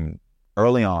that from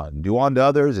early on. Do unto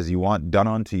others as you want done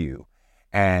unto you.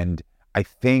 And I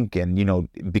think,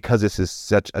 because this is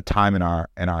such a time in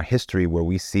our history where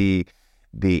we see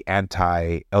the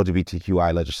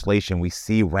anti-LGBTQI legislation, we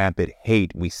see rampant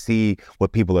hate, we see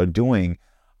what people are doing,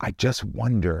 I just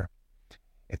wonder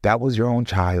if that was your own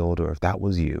child or if that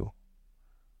was you,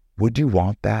 would you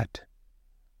want that?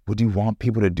 Would you want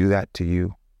people to do that to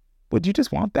you? Would you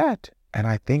just want that? And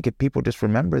I think if people just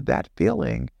remember that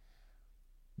feeling,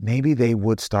 maybe they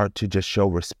would start to just show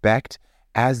respect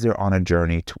as they're on a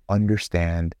journey to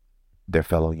understand their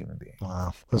fellow human being.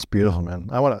 Wow, that's beautiful, man.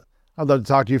 I'd love to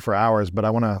talk to you for hours, but I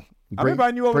want to I'm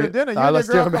inviting you over to dinner. You and your let's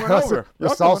girl do it. coming over. We're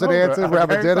Y'all salsa coming over. dancing. We're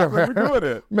having Okay, dinner. We're doing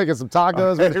it. Making some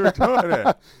tacos. Okay, we're doing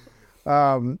it.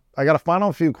 I got a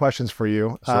final few questions for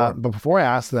you. Sure. But before I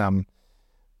ask them,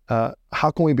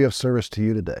 how can we be of service to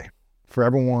you today? For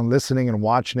everyone listening and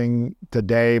watching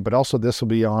today, but also this will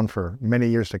be on for many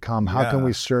years to come. How can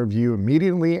we serve you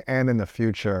immediately and in the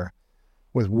future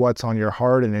with what's on your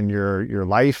heart and in your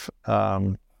life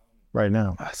right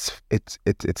now?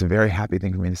 It's a very happy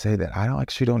thing for me to say that I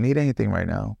don't need anything right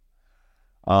now.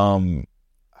 I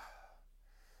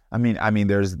mean,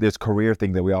 there's career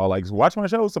thing that we all like. Watch my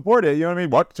show, support it. You know what I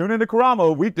mean? Tune into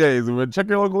Karamo weekdays and check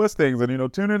your local listings,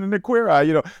 and tune into Queer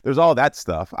Eye. There's all that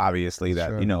stuff, obviously,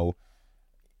 that Sure.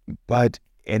 But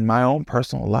in my own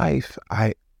personal life,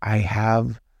 I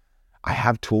have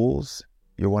tools.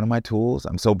 You're one of my tools.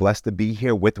 I'm so blessed to be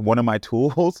here with one of my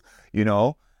tools.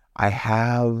 I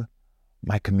have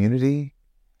my community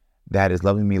that is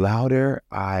loving me louder.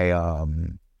 I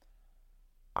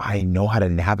know how to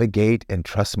navigate and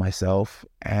trust myself.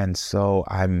 And so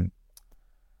I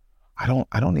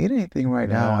don't need anything right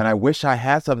now. And I wish I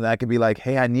had something that I could be like,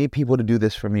 hey, I need people to do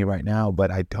this for me right now,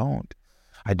 but I don't.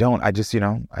 I just,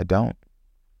 I don't.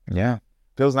 Yeah.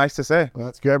 Feels nice to say. Well,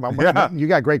 that's good. You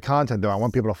got great content, though. I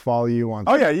want people to follow you on.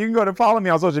 Oh, yeah. You can go to follow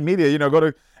me on social media. Go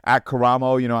to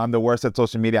 @Karamo. I'm the worst at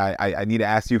social media. I need to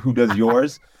ask you who does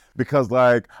yours because,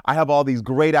 I have all these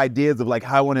great ideas of,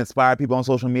 how I want to inspire people on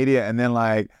social media. And then,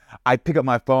 I pick up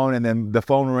my phone and then the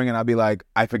phone ring and I'll be like,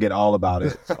 I forget all about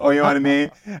it. Oh, you know what I mean?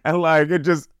 And, it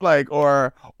just,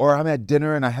 or I'm at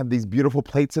dinner and I have these beautiful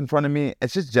plates in front of me.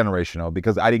 It's just generational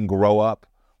because I didn't grow up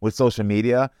with social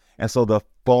media. And so the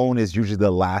phone is usually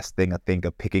the last thing I think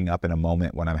of picking up in a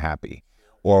moment when I'm happy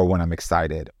or when I'm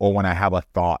excited or when I have a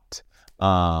thought.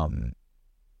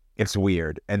 It's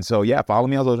weird. And so, yeah, follow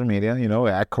me on social media,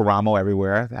 @Karamo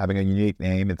everywhere, having a unique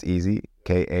name. It's easy,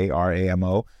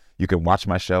 Karamo. You can watch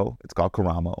my show. It's called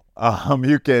Karamo.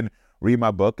 You can read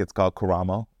my book. It's called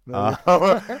Karamo.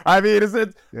 I mean, it's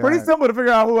pretty simple to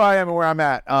figure out who I am and where I'm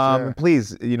at. Sure.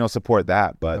 Please, support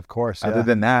that. But of course, other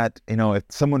than that, if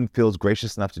someone feels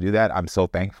gracious enough to do that, I'm so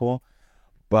thankful.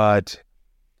 But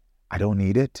I don't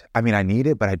need it. I mean, I need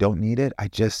it, but I don't need it.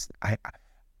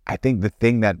 I think the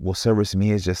thing that will service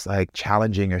me is just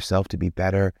challenging yourself to be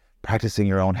better, practicing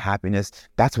your own happiness.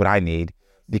 That's what I need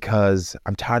because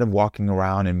I'm tired of walking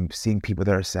around and seeing people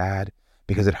that are sad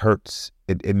because it hurts.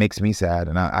 It makes me sad,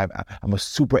 and I'm a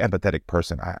super empathetic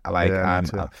person.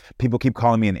 People keep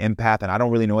calling me an empath, and I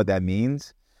don't really know what that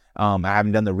means. I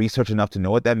haven't done the research enough to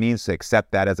know what that means to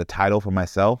accept that as a title for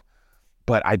myself.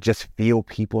 But I just feel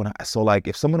people, and so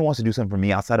if someone wants to do something for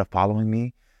me outside of following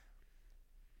me,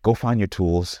 go find your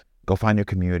tools, go find your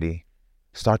community,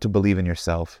 start to believe in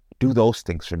yourself. Do those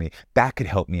things for me. That could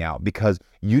help me out because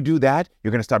you do that,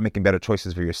 you're going to start making better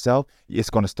choices for yourself. It's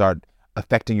going to start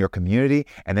affecting your community,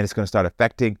 and then it's going to start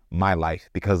affecting my life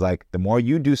because the more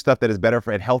you do stuff that is better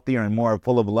for and healthier and more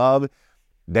full of love,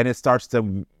 then it starts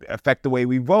to affect the way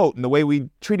we vote and the way we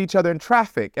treat each other in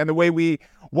traffic and the way we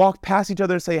walk past each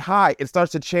other and say hi. It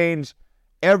starts to change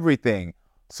everything.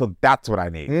 So that's what I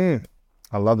need.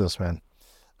 I love this, man.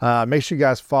 Make sure you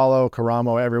guys follow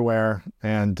Karamo everywhere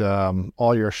and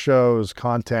all your shows,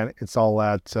 content. It's all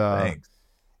at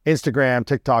Instagram,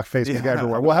 TikTok, Facebook,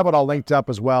 everywhere. We'll have it all linked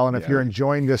up as well. And if you're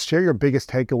enjoying this, share your biggest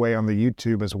takeaway on the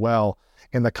YouTube as well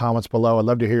in the comments below. I'd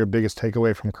love to hear your biggest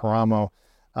takeaway from Karamo.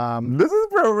 This is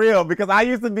for real because I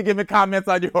used to be giving comments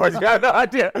on yours. You got no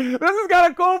idea. This is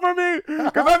kind of cool for me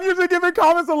because I'm usually giving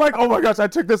comments on oh my gosh, I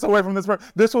took this away from this person.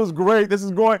 This was great. This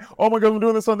is going. Oh my gosh, I'm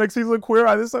doing this on next season of Queer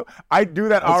Eye. I do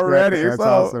that already. That's so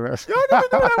awesome. y'all get to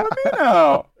do that with me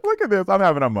now. Look at this. I'm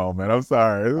having a moment. I'm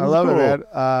sorry. I love it, man.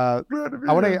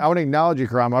 I want to acknowledge you,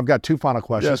 Karamo. I've got two final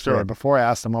questions for you. Before I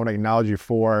ask them, I want to acknowledge you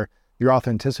for your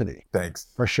authenticity. Thanks.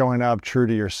 For showing up true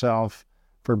to yourself,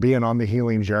 for being on the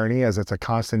healing journey, as it's a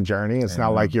constant journey. It's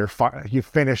not like you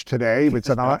finished today, but it's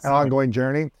an ongoing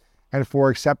journey. And for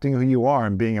accepting who you are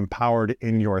and being empowered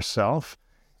in yourself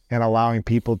and allowing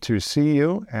people to see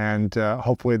you and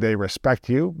hopefully they respect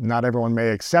you. Not everyone may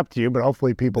accept you, but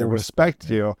hopefully people respect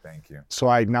you. Thank you. So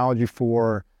I acknowledge you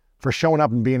for showing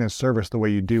up and being in service the way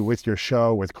you do with your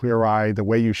show, with Queer Eye, the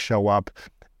way you show up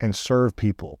and serve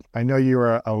people. I know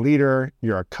you're a leader,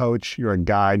 you're a coach, you're a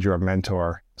guide, you're a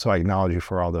mentor. So I acknowledge you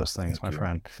for all those things, my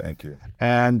friend. Thank you.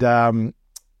 And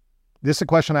this is a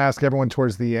question I ask everyone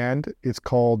towards the end. It's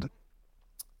called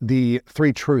the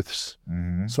 3 truths.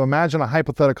 Mm-hmm. So imagine a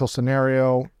hypothetical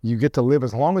scenario. You get to live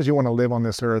as long as you want to live on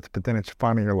this earth, but then it's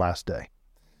finally your last day.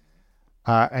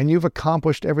 And you've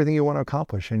accomplished everything you want to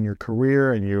accomplish in your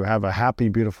career, and you have a happy,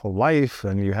 beautiful life,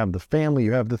 and you have the family,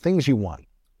 you have the things you want.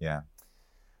 Yeah.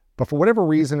 but for whatever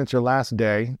reason, it's your last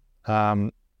day,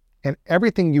 and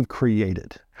everything you've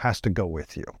created has to go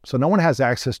with you. So no one has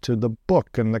access to the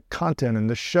book and the content and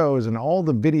the shows and all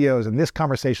the videos, and this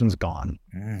conversation's gone.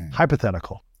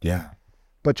 Hypothetical. Yeah.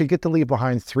 But you get to leave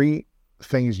behind 3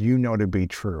 things you know to be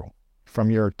true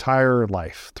from your entire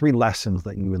life, 3 lessons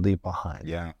that you would leave behind.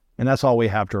 Yeah. And that's all we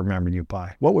have to remember you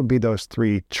by. What would be those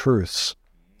 3 truths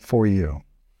for you?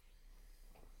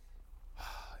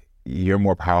 You're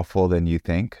more powerful than you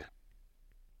think.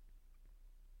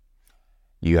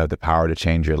 You have the power to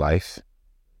change your life.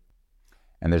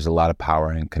 And there's a lot of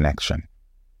power in connection.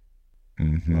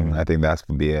 I think that's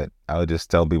would be it. I would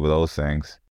just tell people those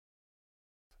things.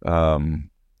 I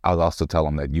would also tell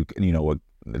them that you know what,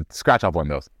 scratch off one of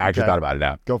those. I actually thought about it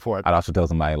now. Go for it. I'd also tell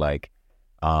somebody like,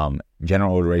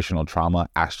 generational trauma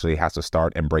actually has to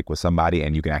start and break with somebody,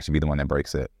 and you can actually be the one that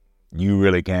breaks it. You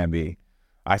really can be.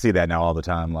 I see that now all the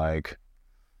time. Like,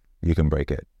 you can break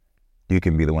it. You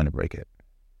can be the one to break it.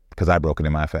 Because I broke it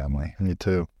in my family. Me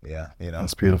too. Yeah, you know.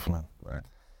 That's beautiful. Right.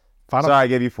 Sorry, I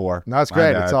gave you 4. No, that's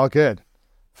great. It's all good.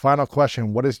 Final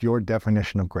question. What is your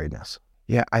definition of greatness?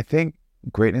 Yeah, I think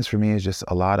greatness for me is just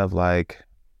a lot of like,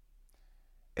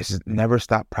 it's just never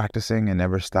stop practicing and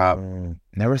never stop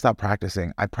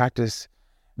practicing. I practice,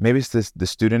 maybe it's the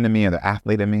student in me or the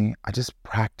athlete in me. I just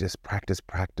practice.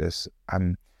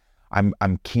 I'm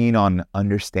keen on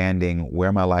understanding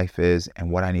where my life is and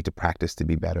what I need to practice to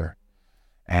be better.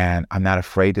 And I'm not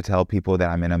afraid to tell people that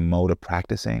I'm in a mode of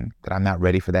practicing, that I'm not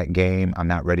ready for that game. I'm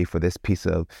not ready for this piece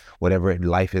of whatever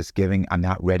life is giving. I'm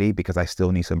not ready because I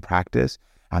still need some practice.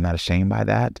 I'm not ashamed by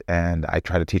that. And I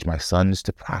try to teach my sons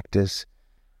to practice.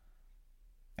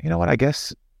 You know what? I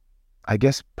guess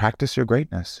practice your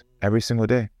greatness every single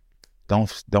day.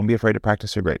 Don't be afraid to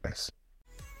practice your greatness.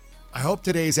 I hope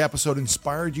today's episode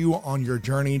inspired you on your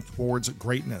journey towards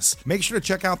greatness. Make sure to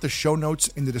check out the show notes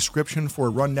in the description for a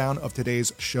rundown of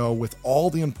today's show with all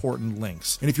the important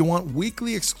links. And if you want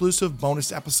weekly exclusive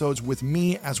bonus episodes with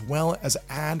me as well as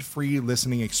ad-free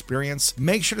listening experience,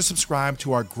 make sure to subscribe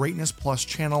to our Greatness Plus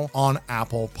channel on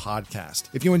Apple Podcast.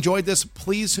 If you enjoyed this,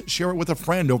 please share it with a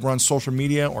friend over on social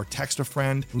media or text a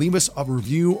friend. Leave us a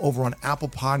review over on Apple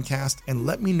Podcast and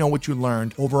let me know what you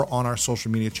learned over on our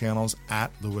social media channels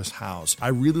at Lewis House. I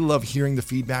really love hearing the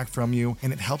feedback from you,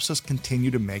 and it helps us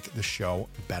continue to make the show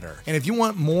better. And if you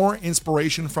want more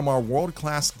inspiration from our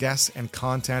world-class guests and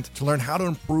content to learn how to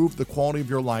improve the quality of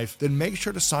your life, then make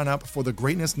sure to sign up for the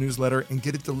Greatness newsletter and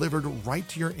get it delivered right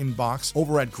to your inbox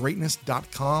over at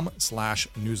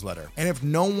greatness.com/newsletter. And if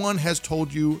no one has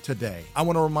told you today, I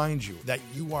want to remind you that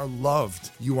you are loved,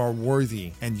 you are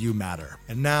worthy, and you matter.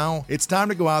 And now it's time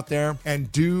to go out there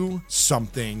and do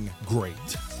something great.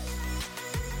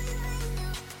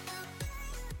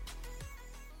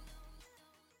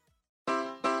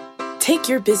 Take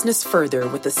your business further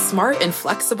with the smart and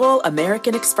flexible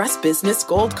American Express Business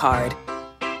Gold Card.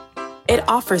 It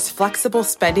offers flexible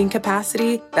spending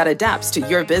capacity that adapts to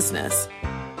your business.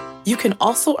 You can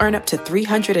also earn up to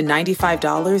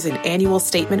 $395 in annual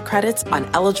statement credits on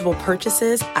eligible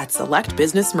purchases at select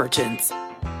business merchants.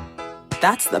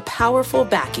 That's the powerful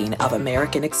backing of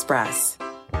American Express.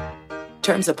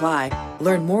 Terms apply.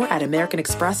 Learn more at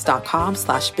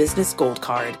americanexpress.com/business gold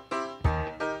card.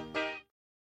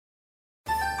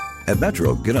 At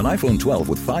Metro, get an iPhone 12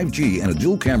 with 5G and a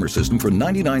dual camera system for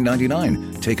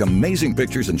 $99.99. Take amazing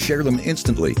pictures and share them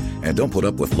instantly. And don't put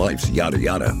up with life's yada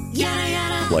yada. Yada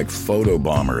yada. Like photo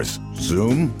bombers.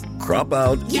 Zoom, crop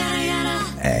out, yada yada.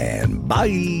 And bye.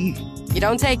 You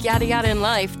don't take yada yada in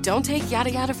life, don't take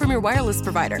yada yada from your wireless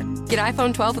provider. Get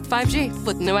iPhone 12 with 5G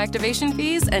with no activation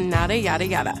fees and nada yada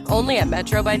yada. Only at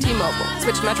Metro by T-Mobile.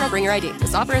 Switch to Metro, bring your ID.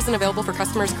 This offer isn't available for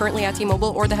customers currently at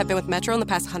T-Mobile or that have been with Metro in the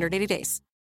past 180 days.